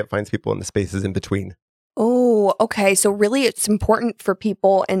 I say it finds people in the spaces in between. Oh, okay. So really it's important for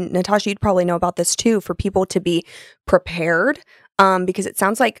people, and Natasha, you'd probably know about this too, for people to be prepared, because it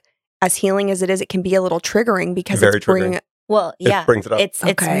sounds like as healing as it is, it can be a little triggering because Very it's bringing triggering. Well, yeah. It brings it up. It's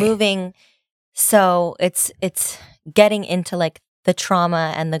Okay. moving. So it's getting into like the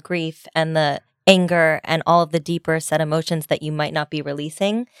trauma and the grief and the anger and all of the deeper set emotions that you might not be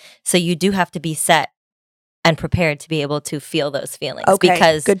releasing. So you do have to be set and prepared to be able to feel those feelings. Okay,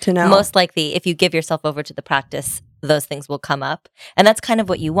 Because good to know. most likely, if you give yourself over to the practice, those things will come up. And that's kind of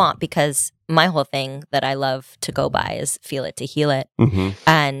what you want, because my whole thing that I love to go by is feel it to heal it.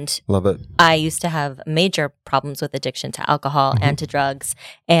 And Love it. I used to have major problems with addiction to alcohol and to drugs.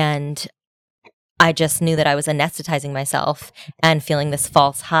 And I just knew that I was anesthetizing myself and feeling this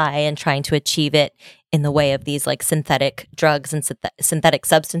false high and trying to achieve it in the way of these like synthetic drugs and synthetic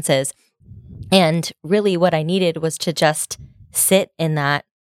substances. And really what I needed was to just sit in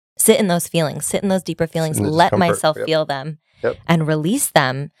those feelings, sit in those deeper feelings, In the let discomfort, myself yep. feel them Yep. and release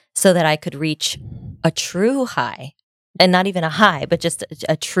them so that I could reach a true high. And not even a high, but just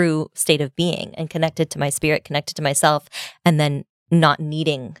a true state of being and connected to my spirit, connected to myself, and then not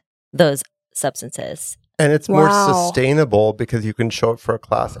needing those substances. And it's more Wow. sustainable because you can show up for a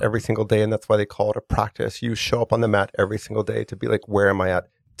class every single day. And that's why they call it a practice. You show up on the mat every single day to be like, where am I at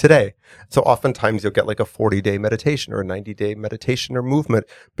today? So oftentimes you'll get like a 40-day meditation or a 90-day meditation or movement,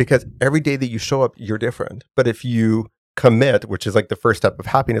 because every day that you show up, you're different. But if you commit, which is like the first step of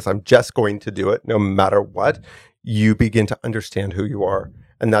happiness, I'm just going to do it no matter what, you begin to understand who you are.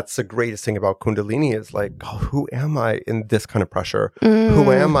 And that's the greatest thing about Kundalini is like, oh, who am I in this kind of pressure?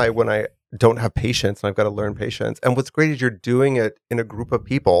 Who am I when I don't have patience and I've got to learn patience? And what's great is you're doing it in a group of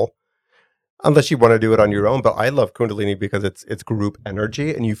people, unless you want to do it on your own. But I love Kundalini because it's group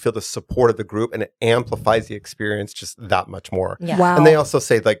energy and you feel the support of the group and it amplifies the experience just that much more. Yeah. Wow. And they also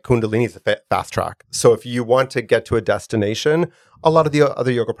say like Kundalini is a fast track. So if you want to get to a destination, a lot of the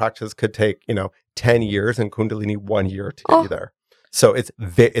other yoga practices could take, 10 years and Kundalini 1 year to get you there. So it's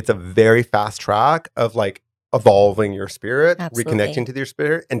a very fast track of like evolving your spirit, Absolutely. reconnecting to your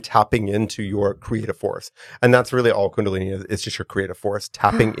spirit and tapping into your creative force. And that's really all Kundalini is. It's just your creative force,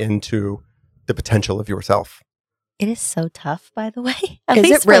 tapping into the potential of yourself. It is so tough, by the way. At Is it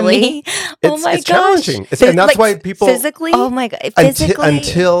least for really? me. Oh my It's gosh. challenging. And that's Like, why people physically. Oh my God. Physically.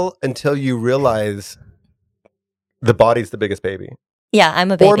 until you realize the body's the biggest baby. Yeah,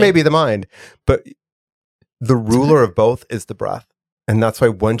 I'm a baby. Or maybe the mind. But the ruler of both is the breath. And that's why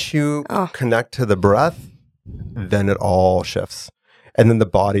once you connect to the breath, then it all shifts. And then the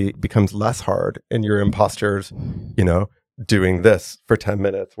body becomes less hard and your imposters, doing this for 10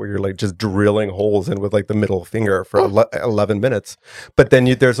 minutes where you're like just drilling holes in with like the middle finger for 11 minutes. But then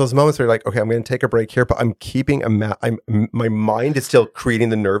there's those moments where you're like, okay, I'm going to take a break here, but I'm keeping my mind is still creating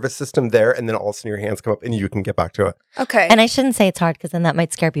the nervous system there. And then all of a sudden your hands come up and you can get back to it. Okay. And I shouldn't say it's hard because then that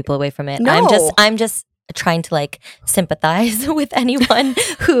might scare people away from it. No. I'm just trying to like sympathize with anyone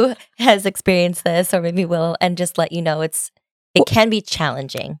who has experienced this or maybe will, and just let you know it's It can be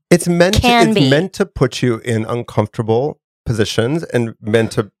challenging. It's meant to put you in uncomfortable positions and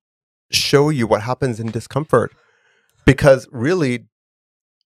meant to show you what happens in discomfort. Because really,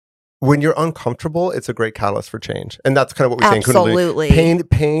 when you're uncomfortable, it's a great catalyst for change. And that's kind of what we say in Kundalini. Absolutely.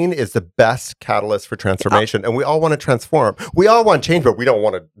 Pain is the best catalyst for transformation. And we all want to transform. We all want change, but we don't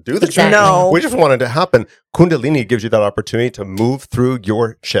want to do the change. No. We just want it to happen. Kundalini gives you that opportunity to move through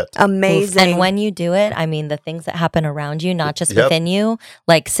your shit. Amazing. And when you do it, I mean, the things that happen around you, not just within you,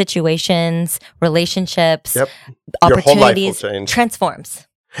 like situations, relationships, opportunities, transforms.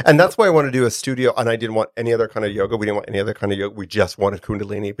 And that's why I want to do a studio, and I didn't want any other kind of yoga. We didn't want any other kind of yoga. We just wanted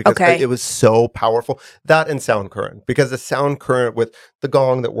Kundalini because it was so powerful. That and sound current, because the sound current with the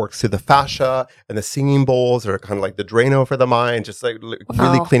gong that works through the fascia and the singing bowls are kind of like the Drano for the mind, just like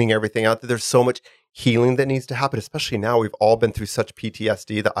really cleaning everything out. There's so much healing that needs to happen, especially now. We've all been through such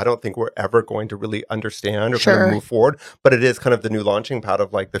PTSD that I don't think we're ever going to really understand or kind of move forward. But it is kind of the new launching pad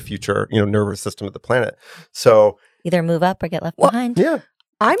of like the future, nervous system of the planet. So either move up or get left behind. Yeah.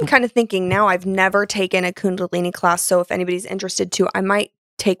 I'm kind of thinking now, I've never taken a Kundalini class, so if anybody's interested too, I might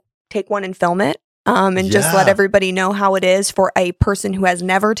take one and film it and just let everybody know how it is for a person who has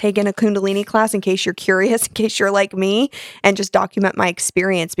never taken a Kundalini class, in case you're curious, in case you're like me, and just document my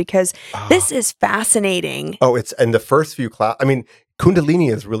experience, because this is fascinating. And the first few class, I mean,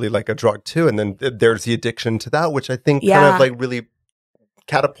 Kundalini is really like a drug too, and then there's the addiction to that, which I think kind of like really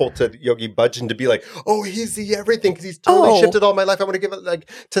catapulted Yogi Bhajan to be like, he's the everything, because he's totally shifted all my life. I want to give it like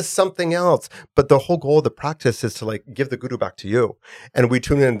to something else. But the whole goal of the practice is to like give the guru back to you. And we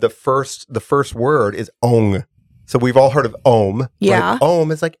tune in, the first word is Ong. So we've all heard of Om. Yeah. Right?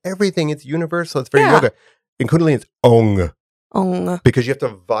 Om is like everything. It's universal. It's very yoga. In Kundalini, it's Ong. Ong. Because you have to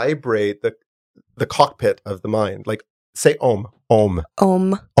vibrate the cockpit of the mind. Like say Om. Om.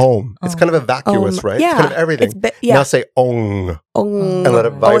 Om. Om. It's kind of a vacuous, right? Yeah. It's kind of everything. Now say Ong. Ong. And let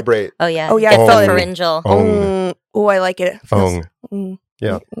it vibrate. Oh yeah. I feel felt it. Pharyngeal. Ong. Oh, I like it. Ong.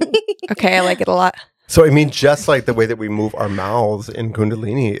 Yeah. Okay, I like it a lot. So I mean, just like the way that we move our mouths in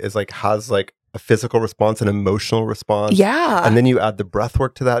Kundalini is like has like a physical response, an emotional response. Yeah. And then you add the breath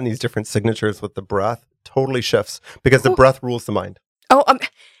work to that and these different signatures with the breath totally shifts, because the breath rules the mind.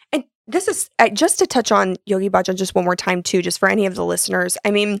 And this is just to touch on Yogi Bhajan just one more time too, just for any of the listeners.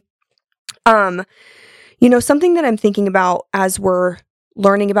 I mean, something that I'm thinking about as we're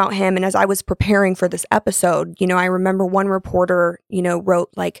learning about him and as I was preparing for this episode, I remember one reporter,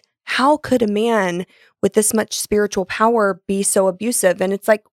 wrote like, how could a man with this much spiritual power be so abusive? And it's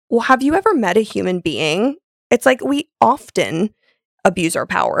like, well, have you ever met a human being? It's like we often abuse our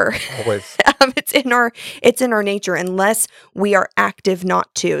power. Always. It's in our nature, unless we are active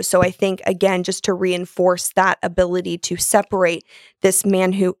not to. So I think, again, just to reinforce that ability to separate this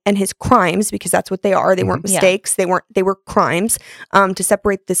man who and his crimes, because that's what they are. They weren't mistakes. They were crimes. To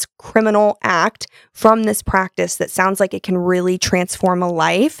separate this criminal act from this practice that sounds like it can really transform a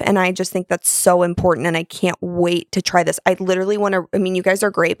life. And I just think that's so important. And I can't wait to try this. I literally want to, you guys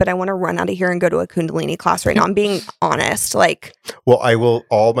are great, but I want to run out of here and go to a Kundalini class right now. I'm being honest. Well,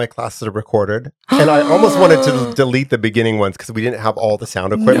 all my classes are recorded. And I almost wanted to delete the beginning ones because we didn't have all the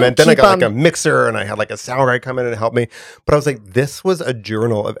sound equipment. Then I got like a mixer and I had like a sound guy come in and help me. But I was like, this was a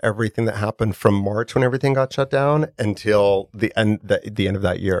journal of everything that happened from March when everything got shut down until the end of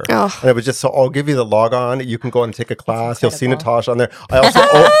that year. And it was just, so I'll give you the log on. You can go and take a class. You'll see Natasha on there. I also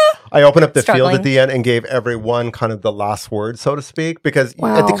I opened up the field at the end and gave everyone kind of the last word, so to speak, because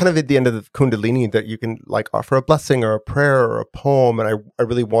at the end of the Kundalini that you can like offer a blessing or a prayer or a poem. And I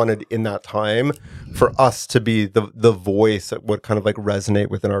really wanted in that time for us to be the voice that would kind of like resonate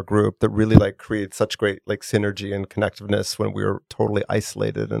within our group, that really like create such great like synergy and connectiveness when we were totally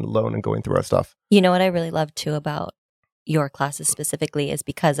isolated and alone and going through our stuff. You know what I really love too about your classes specifically is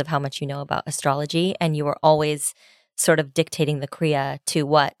because of how much you know about astrology, and you were always sort of dictating the Kriya to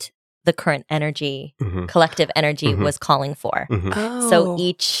what the current energy, collective energy was calling for. So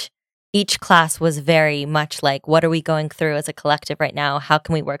each class was very much like, what are we going through as a collective right now? How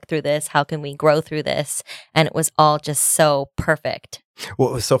can we work through this? How can we grow through this? And it was all just so perfect. Well,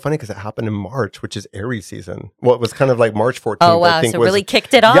 it was so funny because it happened in March, which is Aries season. Well, it was kind of like March 14th. Oh, wow. I think so really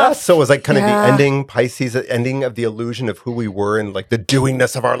kicked it off. Yeah. So it was like kind of the ending, Pisces, the ending of the illusion of who we were and like the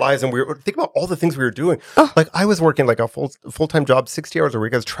doingness of our lives. And we were, think about all the things we were doing. Like I was working like a full-time job, 60 hours a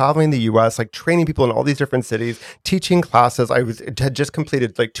week. I was traveling the US, like training people in all these different cities, teaching classes. I had just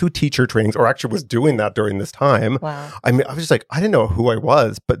completed like 2 teacher trainings, or actually was doing that during this time. Wow. I mean, I was just like, I didn't know who I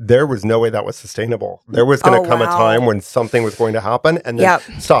was, but there was no way that was sustainable. There was going to come a time when something was going to happen, and then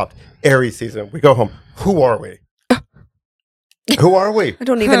stopped. Aries season. We go home. Who are we? Who are we? I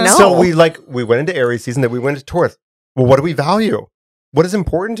don't even know. So we went into Aries season, then we went into Taurus. Well, what do we value? What is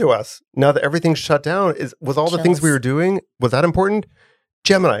important to us? Now that everything's shut down, was all the things we Chills. were doing, was that important?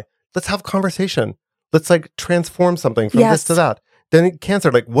 Gemini, let's have conversation. Let's like transform something from this to Yes. that. Then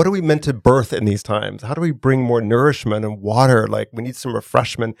Cancer, like what are we meant to birth in these times? How do we bring more nourishment and water? Like we need some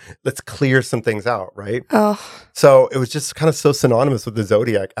refreshment. Let's clear some things out, right? Oh, So it was just kind of so synonymous with the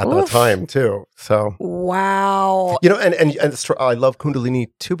zodiac at that Oof. time too. So wow. you know, and I love Kundalini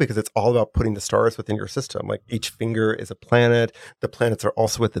too because it's all about putting the stars within your system. Like each finger is a planet. The planets are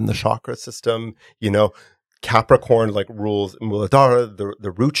also within the chakra system. You know, Capricorn like rules Muladhara, the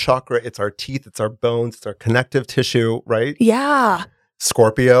root chakra. It's our teeth, it's our bones, it's our connective tissue, right? Yeah.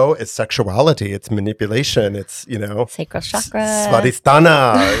 Scorpio is sexuality, it's manipulation, it's, you know, Sacral chakra.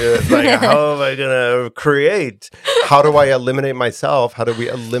 Svadhisthana. It's like, how am I going to create? How do I eliminate myself? How do we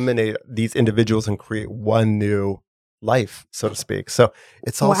eliminate these individuals and create one new life, so to speak? So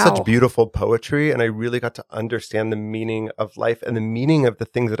it's all Wow. such beautiful poetry. And I really got to understand the meaning of life and the meaning of the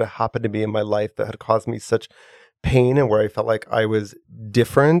things that had happened to me in my life that had caused me such pain and where I felt like I was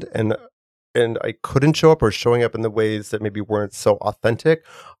different and I couldn't show up or showing up in the ways that maybe weren't so authentic.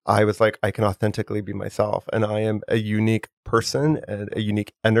 I was like, I can authentically be myself. And I am a unique person and a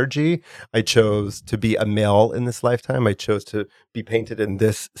unique energy. I chose to be a male in this lifetime. I chose to be painted in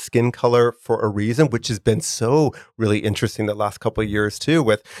this skin color for a reason, which has been so really interesting the last couple of years too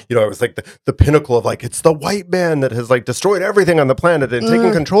with, you know, I was like the pinnacle of like, it's the white man that has like destroyed everything on the planet and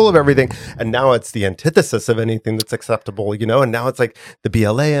taken control of everything. And now it's the antithesis of anything that's acceptable, you know, and now it's like the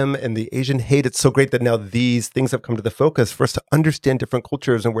BLM and the Asian hate. It's so great that now these things have come to the focus for us to understand different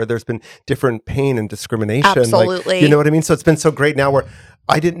cultures and where there's been different pain and discrimination. Absolutely. Like, you know what I mean? So it's been so great now where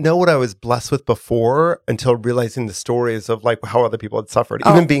I didn't know what I was blessed with before until realizing the stories of like how other people had suffered.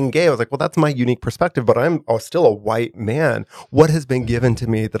 Even being gay, I was like, well, that's my unique perspective, but I'm still a white man. What has been given to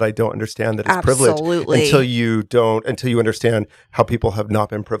me that I don't understand that is Absolutely. privilege until you understand how people have not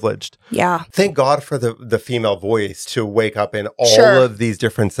been privileged. Yeah. Thank God for the female voice to wake up in all Sure. of these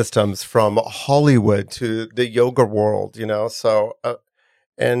different systems from Hollywood to the yoga world, you know? So,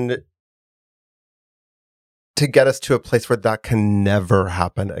 and to get us to a place where that can never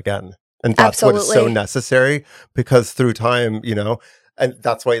happen again. And that's what is so Absolutely. necessary because through time, you know, and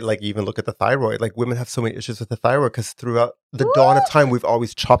that's why, like, even look at the thyroid. Like, women have so many issues with the thyroid because throughout the dawn of time, we've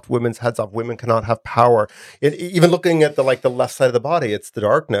always chopped women's heads off. Women cannot have power. Even looking at the left side of the body, it's the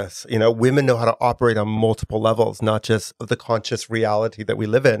darkness. You know, women know how to operate on multiple levels, not just of the conscious reality that we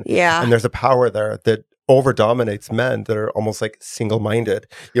live in. Yeah. And there's a power there that over dominates men that are almost like single-minded.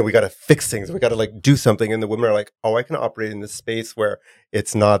 You know, we got to fix things. We got to like do something. And the women are like, oh, I can operate in this space where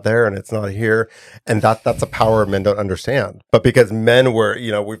it's not there and it's not here. And that's a power men don't understand. But because men were,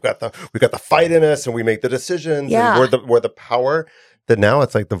 you know, we've got the fight in us and we make the decisions Yeah. and we're the power, that now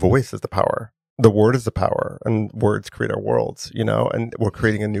it's like the voice is the power. The word is the power and words create our worlds, you know, and we're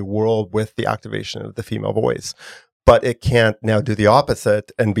creating a new world with the activation of the female voice. But it can't now do the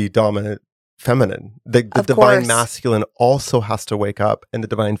opposite and be dominant feminine. The Of divine course. masculine also has to wake up, and the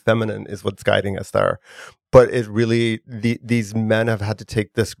divine feminine is what's guiding us there. But it really, these men have had to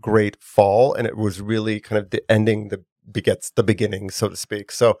take this great fall, and it was really kind of the ending that begets the beginning, so to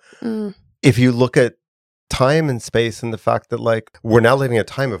speak. So if you look at time and space and the fact that like we're now living a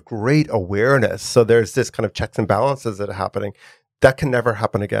time of great awareness, so there's this kind of checks and balances that are happening. That can never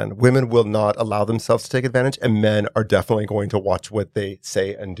happen again. Women will not allow themselves to take advantage, and men are definitely going to watch what they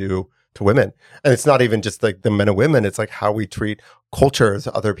say and do to women. And it's not even just like the men and women, it's like how we treat cultures,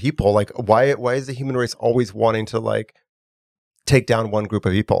 other people. Like why is the human race always wanting to like take down one group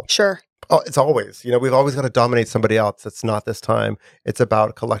of people? Sure. Oh, it's always, you know, we've always got to dominate somebody else. It's not this time. It's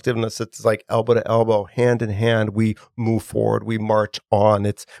about collectiveness. It's like elbow to elbow, hand in hand. We move forward. We march on.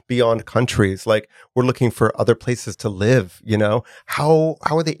 It's beyond countries. Like we're looking for other places to live, you know? How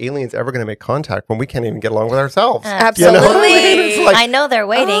are the aliens ever going to make contact when we can't even get along with ourselves? Absolutely. You know what I mean? It's like, I know they're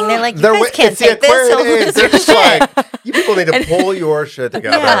waiting. They're like, you they're guys wa- can't it's the take this. Aquarian So age. lose They're your just shit. like, you people need to pull your shit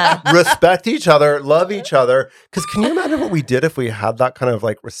together. Yeah. Respect each other, love each other. Because can you imagine what we did if we had that kind of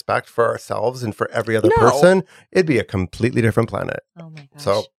like respect for ourselves and for every other No. person? It'd be a completely different planet. Oh my gosh.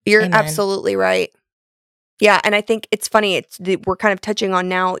 So You're Amen. absolutely right. Yeah, and I think it's funny. We're kind of touching on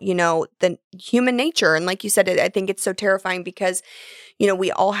now, you know, the human nature, and like you said, I think it's so terrifying because, you know,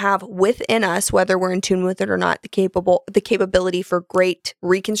 we all have within us, whether we're in tune with it or not, the capability for great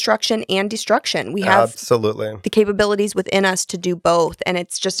reconstruction and destruction. We have absolutely. the capabilities within us to do both, and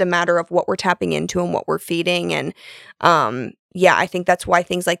it's just a matter of what we're tapping into and what we're feeding. And yeah, I think that's why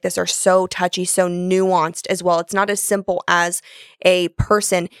things like this are so touchy, so nuanced as well. It's not as simple as a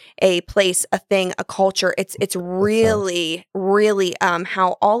person, a place, a thing, a culture. It's really, really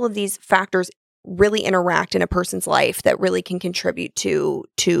how all of these factors really interact in a person's life that really can contribute to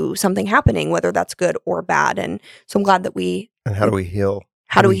something happening, whether that's good or bad. And so I'm glad that And how do we heal?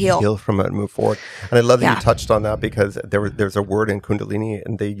 How do we heal from it and move forward? And I love that Yeah. you touched on that, because there's a word in Kundalini,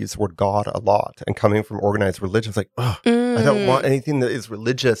 and they use the word God a lot. And coming from organized religion, it's like, oh, I don't want anything that is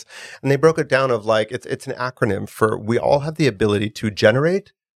religious. And they broke it down of like, it's an acronym for, we all have the ability to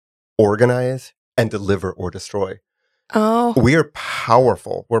generate, organize, and deliver or destroy. Oh, We are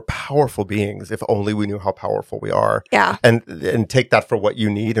powerful. We're powerful beings. If only we knew how powerful we are. yeah. And take that for what you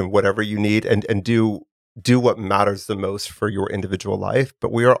need and whatever you need, and do what matters the most for your individual life.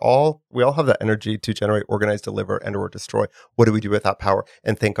 But we all have that energy to generate, organize, deliver, and or destroy. What do we do with that power?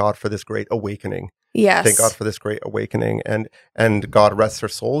 And thank God for this great awakening. Yes. Thank God for this great awakening. And God rests their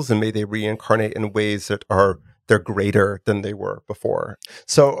souls, and may they reincarnate in ways that they're greater than they were before.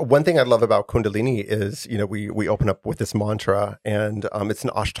 So one thing I love about Kundalini is, we open up with this mantra, and it's an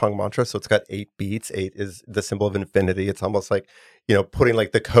Ashtanga mantra. So it's got 8 beats. 8 is the symbol of infinity. It's almost like, putting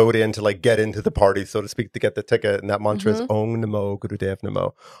like the code in to like get into the party, so to speak, to get the ticket. And that mantra is Om Namo Gurudev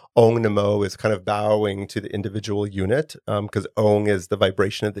Namo. Om Namo is kind of bowing to the individual unit, because Om is the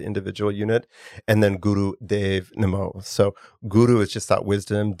vibration of the individual unit. And then Guru Dev Namo. So Guru is just that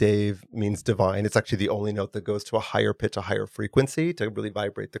wisdom. Dev means divine. It's actually the only note that goes to a higher pitch, a higher frequency to really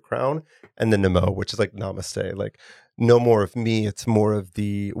vibrate the crown. And then Namo, which is like namaste, like no more of me. It's more of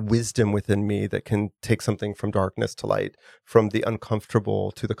the wisdom within me that can take something from darkness to light, from the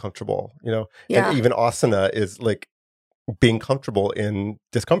uncomfortable to the comfortable, Yeah. And even asana is like being comfortable in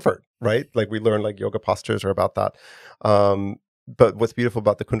discomfort, right? Like we learn like yoga postures are about that. But what's beautiful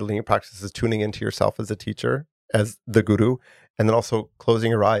about the Kundalini practice is tuning into yourself as a teacher, as the guru, and then also closing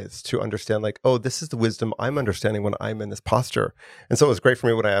your eyes to understand like, oh, this is the wisdom I'm understanding when I'm in this posture. And so it was great for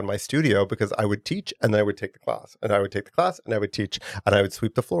me when I had my studio, because I would teach and then I would take the class, and I would take the class and I would teach, and I would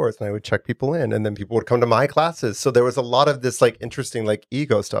sweep the floors and I would check people in, and then people would come to my classes. So there was a lot of this like interesting like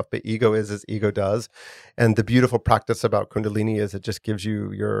ego stuff, but ego is as ego does. And the beautiful practice about Kundalini is it just gives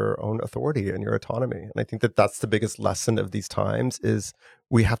you your own authority and your autonomy. And I think that that's the biggest lesson of these times is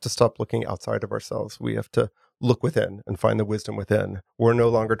we have to stop looking outside of ourselves. We have to look within and find the wisdom within. We're no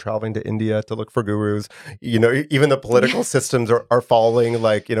longer traveling to India to look for gurus. Even the political systems are falling.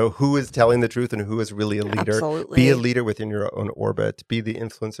 Like, who is telling the truth and who is really a leader? Absolutely. Be a leader within your own orbit. Be the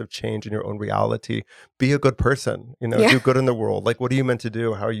influence of change in your own reality. Be a good person, do good in the world. Like, what are you meant to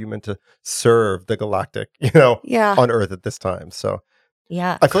do? How are you meant to serve the galactic, on Earth at this time? So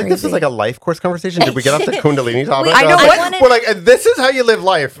Yeah. I feel like this is like a life course conversation. Did we get off the Kundalini topic? I know, We're like, this is how you live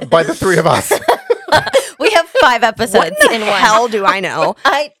life by the 3 of us. We have 5 episodes What in the one. hell do I know?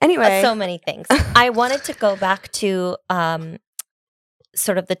 Anyway. So many things. I wanted to go back to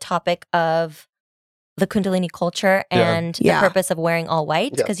sort of the topic of the Kundalini culture and the purpose of wearing all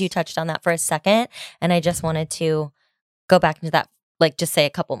white, because you touched on that for a second, and I just wanted to go back into that, like just say a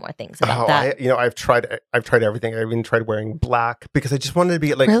couple more things about that. I've tried everything. I even tried wearing black because I just wanted to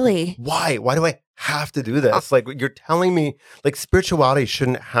be like, Really? Why do I have to do this? Like, you're telling me like spirituality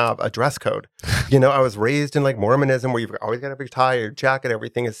shouldn't have a dress code. I was raised in like Mormonism, where you've always got to have your tie, your jacket,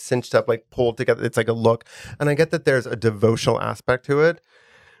 everything is cinched up, like pulled together. It's like a look. And I get that there's a devotional aspect to it.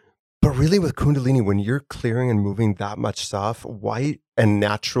 But really with Kundalini, when you're clearing and moving that much stuff, white and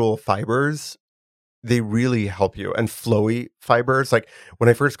natural fibers, they really help you. And flowy fibers. Like when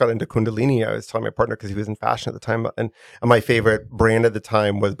I first got into Kundalini, I was telling my partner, because he was in fashion at the time, and my favorite brand at the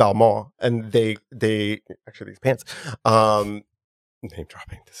time was Balmain. And they actually, these pants, name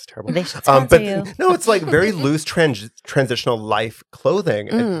dropping, this is terrible. They should sponsor you. No, it's like very loose transitional life clothing.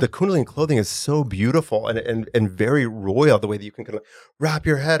 And the Kundalini clothing is so beautiful and very royal, the way that you can kind of wrap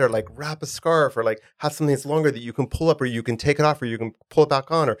your head, or like wrap a scarf, or like have something that's longer that you can pull up, or you can take it off, or you can pull it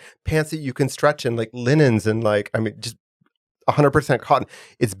back on, or pants that you can stretch in, like linens, and like, just 100% cotton.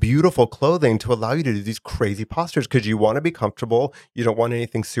 It's beautiful clothing to allow you to do these crazy postures, because you want to be comfortable. You don't want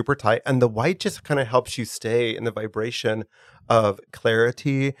anything super tight. And the white just kind of helps you stay in the vibration of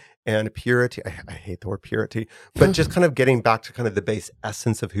clarity and purity. I hate the word purity, but just kind of getting back to kind of the base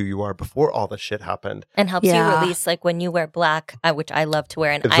essence of who you are before all the shit happened. And helps you release, like when you wear black, which I love to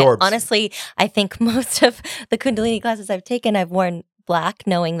wear. And Absorbs. I think most of the Kundalini classes I've taken, I've worn black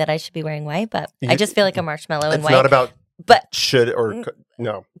knowing that I should be wearing white, but I just feel like a marshmallow in white. It's not about but should or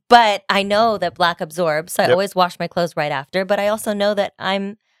no. But I know that black absorbs, so I always wash my clothes right after. But I also know that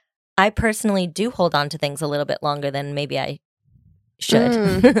I personally do hold on to things a little bit longer than maybe I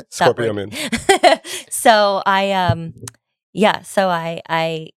should. Scorpio moon. So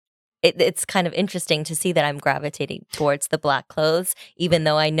it's kind of interesting to see that I'm gravitating towards the black clothes, even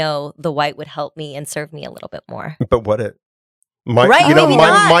though I know the white would help me and serve me a little bit more. But what it? My, Right, you know, maybe my,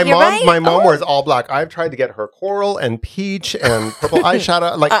 not. my You're mom, right. my mom Oh. wears all black. I've tried to get her coral and peach and purple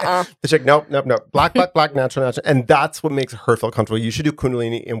eyeshadow. Like, she's like, nope. Black, natural. And that's what makes her feel comfortable. You should do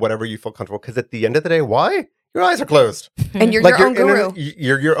Kundalini in whatever you feel comfortable. Because at the end of the day, why? Your eyes are closed. And you're Like your own guru.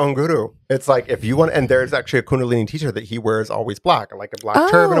 You're your own guru. It's like if you want, and there's actually a Kundalini teacher that he wears always black, like a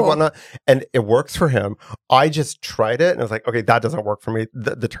black turban and whatnot, and it works for him. I just tried it and I was like, okay, that doesn't work for me.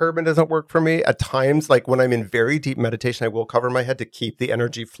 The turban doesn't work for me. At times, like when I'm in very deep meditation, I will cover my head to keep the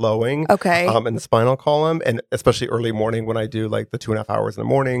energy flowing. Okay. In the spinal column, and especially early morning when I do like the 2.5 hours in the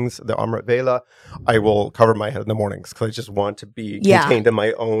mornings, the Amrit Vela, I will cover my head in the mornings because I just want to be contained in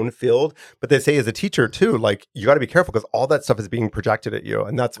my own field. But they say as a teacher too, like you got to be careful because all that stuff is being projected at you.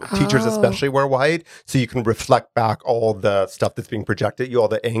 And that's what teachers especially wear white. So you can reflect back all the stuff that's being projected at you, all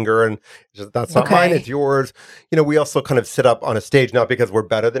the anger and just, that's not mine, it's yours. You know, we also kind of sit up on a stage, not because we're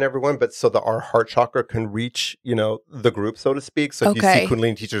better than everyone, but so that our heart chakra can reach, you know, the group, so to speak. So if you see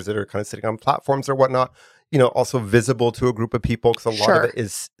Kundalini teachers that are kind of sitting on platforms or whatnot, you know, also visible to a group of people because a lot of it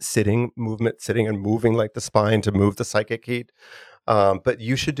is sitting and moving like the spine to move the psychic heat. But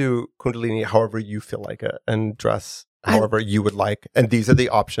you should do Kundalini however you feel like it and dress however you would like. And these are the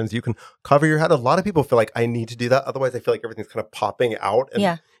options. You can cover your head. A lot of people feel like I need to do that. Otherwise, I feel like everything's kind of popping out.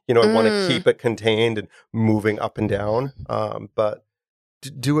 And, you know, I want to keep it contained and moving up and down. But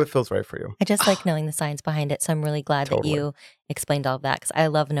do what feels right for you. I just like knowing the science behind it. So I'm really glad that you explained all of that because I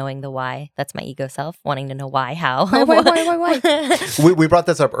love knowing the why. That's my ego self, wanting to know why, how. Why? We brought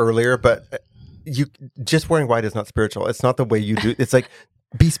this up earlier, but you just wearing white is not spiritual. It's not the way you do. It's like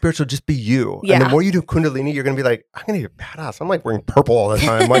be spiritual, just be you. Yeah. And the more you do Kundalini, you're gonna be like, I'm gonna be badass. I'm like wearing purple all the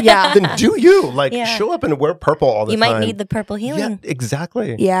time. Like, then do you like show up and wear purple all the time. You might need the purple healing. Yeah,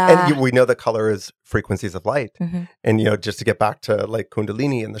 exactly. Yeah. And we know the color is frequencies of light. And you know, just to get back to like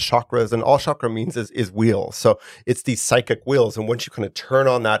Kundalini and the chakras, and all chakra means is wheels. So it's these psychic wheels. And once you kind of turn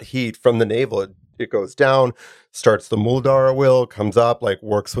on that heat from the navel, it goes down, starts the Muladhara wheel, comes up, like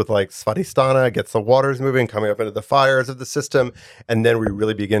works with like Svadhisthana, gets the waters moving, coming up into the fires of the system. And then we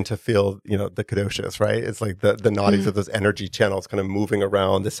really begin to feel, you know, the Kadoshas, right? It's like the nadis of those energy channels kind of moving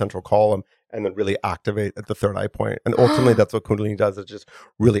around the central column and then really activate at the third eye point. And ultimately that's what Kundalini does. It just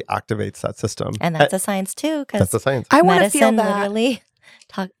really activates that system. And that's a science too. Because that's the science. I want to feel that. Literally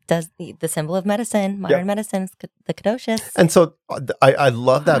does the symbol of medicine, modern medicine, the Kadoshas. And so I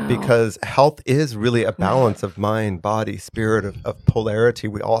love that because health is really a balance of mind, body, spirit, of polarity.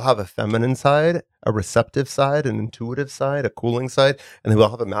 We all have a feminine side, a receptive side, an intuitive side, a cooling side, and then we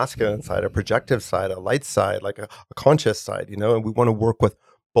all have a masculine side, a projective side, a light side, like a conscious side, you know, and we want to work with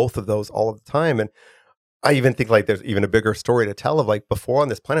both of those all of the time. And I even think like there's even a bigger story to tell of like before on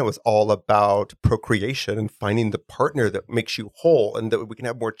this planet was all about procreation and finding the partner that makes you whole and that we can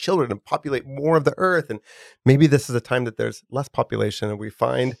have more children and populate more of the earth. And maybe this is a time that there's less population and we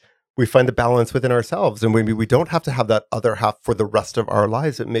find the balance within ourselves. And maybe we don't have to have that other half for the rest of our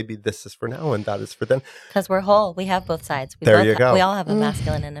lives. But maybe this is for now and that is for then. Because we're whole. We have both sides. We all have a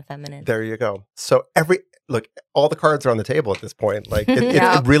masculine and a feminine. There you go. So all the cards are on the table at this point. Like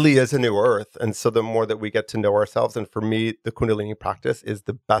it really is a new earth. And so the more that we get to know ourselves, and for me, the Kundalini practice is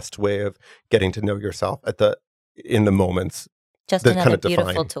the best way of getting to know yourself in the moments. Just another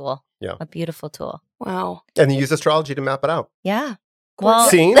beautiful tool. Yeah. A beautiful tool. Wow. And you use astrology to map it out. Yeah. Well,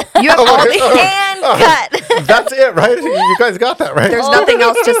 scene. You have all the cut. That's it, right? You guys got that, right? There's nothing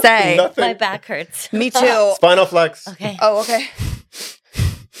else to say. My back hurts. Me too. Spinal flex. Okay. Oh, okay.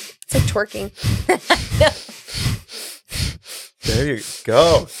 It's like twerking. There you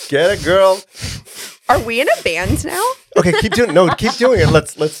go. Get it, girl. Are we in a band now? Okay, keep doing it.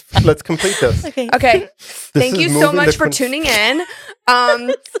 Let's complete this. Okay. Thank you so much for tuning in.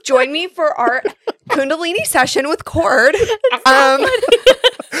 Join me for our Kundalini session with Kjord.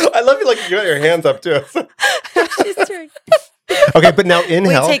 I love you, like you got your hands up too. She's doing. Okay, but now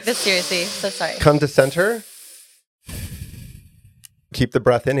inhale. We take this seriously. So sorry. Come to center. Keep the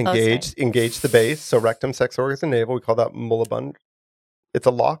breath in. Engage the base. So rectum, sex organs, and navel. We call that Mulaband. It's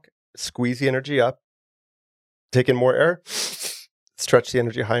a lock. Squeeze the energy up. Take in more air. Stretch the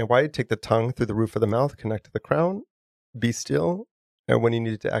energy high and wide. Take the tongue through the roof of the mouth. Connect to the crown. Be still. And when you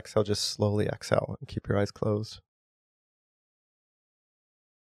need to exhale, just slowly exhale and keep your eyes closed.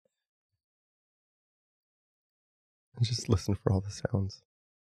 And just listen for all the sounds.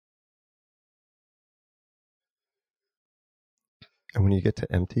 And when you get to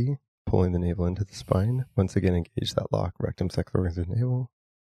empty, pulling the navel into the spine, once again engage that lock, rectum, sex organs, and navel.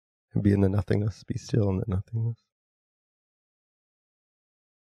 And be in the nothingness, be still in the nothingness.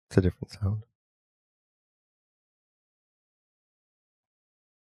 It's a different sound.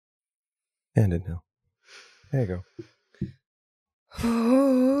 And inhale. There you go.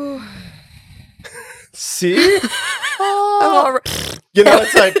 See? I'm all You know,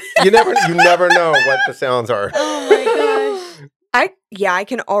 it's like you never know what the sounds are. Oh my gosh. I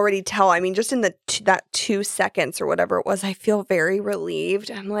can already tell. I mean, just in that 2 seconds or whatever it was, I feel very relieved.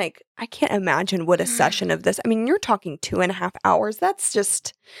 I'm like, I can't imagine what a session of this. I mean, you're talking 2.5 hours. That's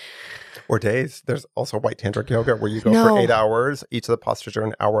just Or days. There's also white tantric yoga where you go No. for 8 hours. Each of the postures are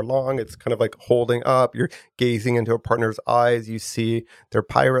an hour long. It's kind of like holding up. You're gazing into a partner's eyes. You see their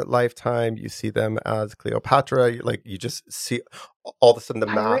pirate lifetime. You see them as Cleopatra. You just see all of a sudden the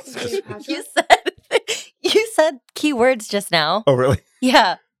Pirate mask. Just, You said keywords just now. oh, really?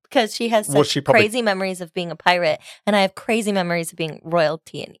 Yeah, because she has Well, such she probably- crazy memories of being a pirate, and I have crazy memories of being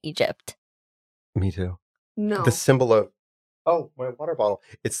royalty in Egypt. Me too. no. The symbol of, oh, my water bottle.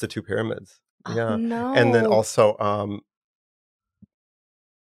 It's the 2 pyramids. Yeah. No. And then also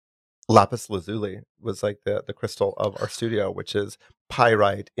lapis lazuli was like the crystal of our studio, which is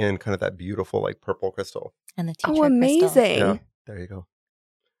pyrite in kind of that beautiful like purple crystal. And the teacher Oh, amazing. Yeah, there you go.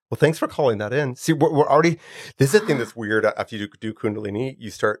 Well, thanks for calling that in. See, we're already, this is the thing that's weird. After you do Kundalini, you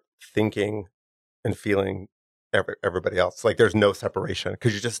start thinking and feeling everybody else. Like there's no separation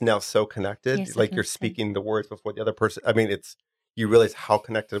because you're just now so connected. You're so like you're connected. speaking the words before the other person. I mean, you realize how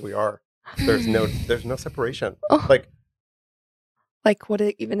connected we are. There's no separation. Oh. Like what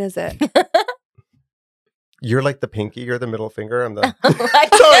even is it? you're like the pinky, you're the middle finger. I'm the.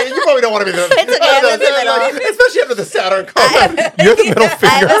 Like- Sorry, you probably don't want to be the. It's okay, I'm in the middle. Especially after the Saturn comment. You're the middle I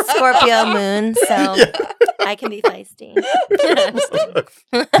finger. have a Scorpio moon, so Yeah. I can be feisty.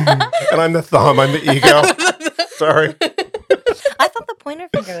 And I'm the thumb. I'm the ego. Sorry. I thought the pointer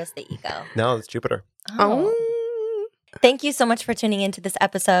finger was the ego. No, it's Jupiter. Oh. Thank you so much for tuning into this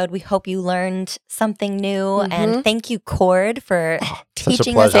episode. We hope you learned something new. And thank you, Kjord, for such a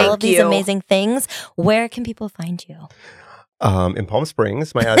teaching us pleasure. all of these Thank you. amazing things. Where can people find you? In Palm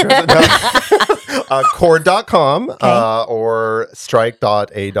Springs, my address Kjord.com or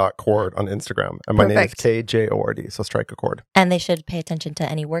strike.a.kjord on Instagram. And my name is KJORD, so strike a chord. And they should pay attention to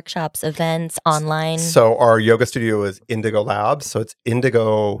any workshops, events, online. So our yoga studio is Indigo Labs. So it's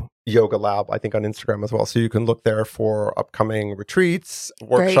Indigo Yoga Lab, I think, on Instagram as well. So you can look there for upcoming retreats,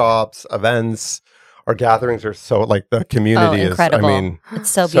 workshops, events. Our gatherings are so, like, the community is, I incredible. mean, It's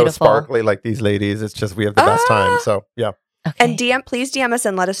so beautiful. sparkly, like these ladies. It's just, we have the best time. So, yeah. Okay. And please DM us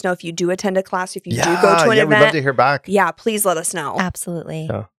and let us know if you do attend a class, if you do go to an yeah, event. we'd love to hear back. Yeah, please let us know. Absolutely.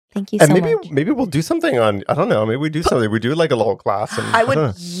 Yeah. Thank you And so maybe much. maybe we'll do something on, I don't know, maybe we do something. We do like a little class. And, I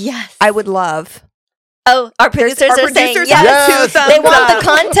would- Yes. I would love. Oh, our producers Our are saying producers yes. have 2 thumbs They want up. the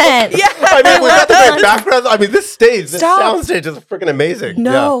content. Yeah. I mean, we got the Well great background. I mean, this Stop. sound stage is freaking amazing.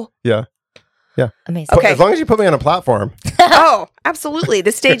 No. Yeah. Amazing. Okay. As long as you put me on a platform. Oh, absolutely.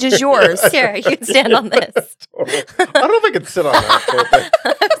 The stage is yours. Here, you can stand on this. I don't know if I could sit on that.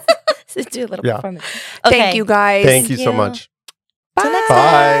 So do a little Yeah. performance. Thank you guys. Thank you so you. much. Till next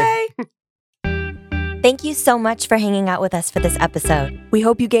Bye. Thank you so much for hanging out with us for this episode. We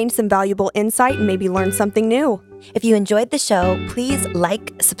hope you gained some valuable insight and maybe learned something new. If you enjoyed the show, please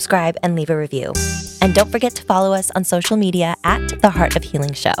like, subscribe, and leave a review. And don't forget to follow us on social media at The Heart of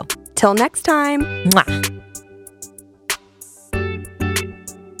Healing Show. Till next time. Mwah.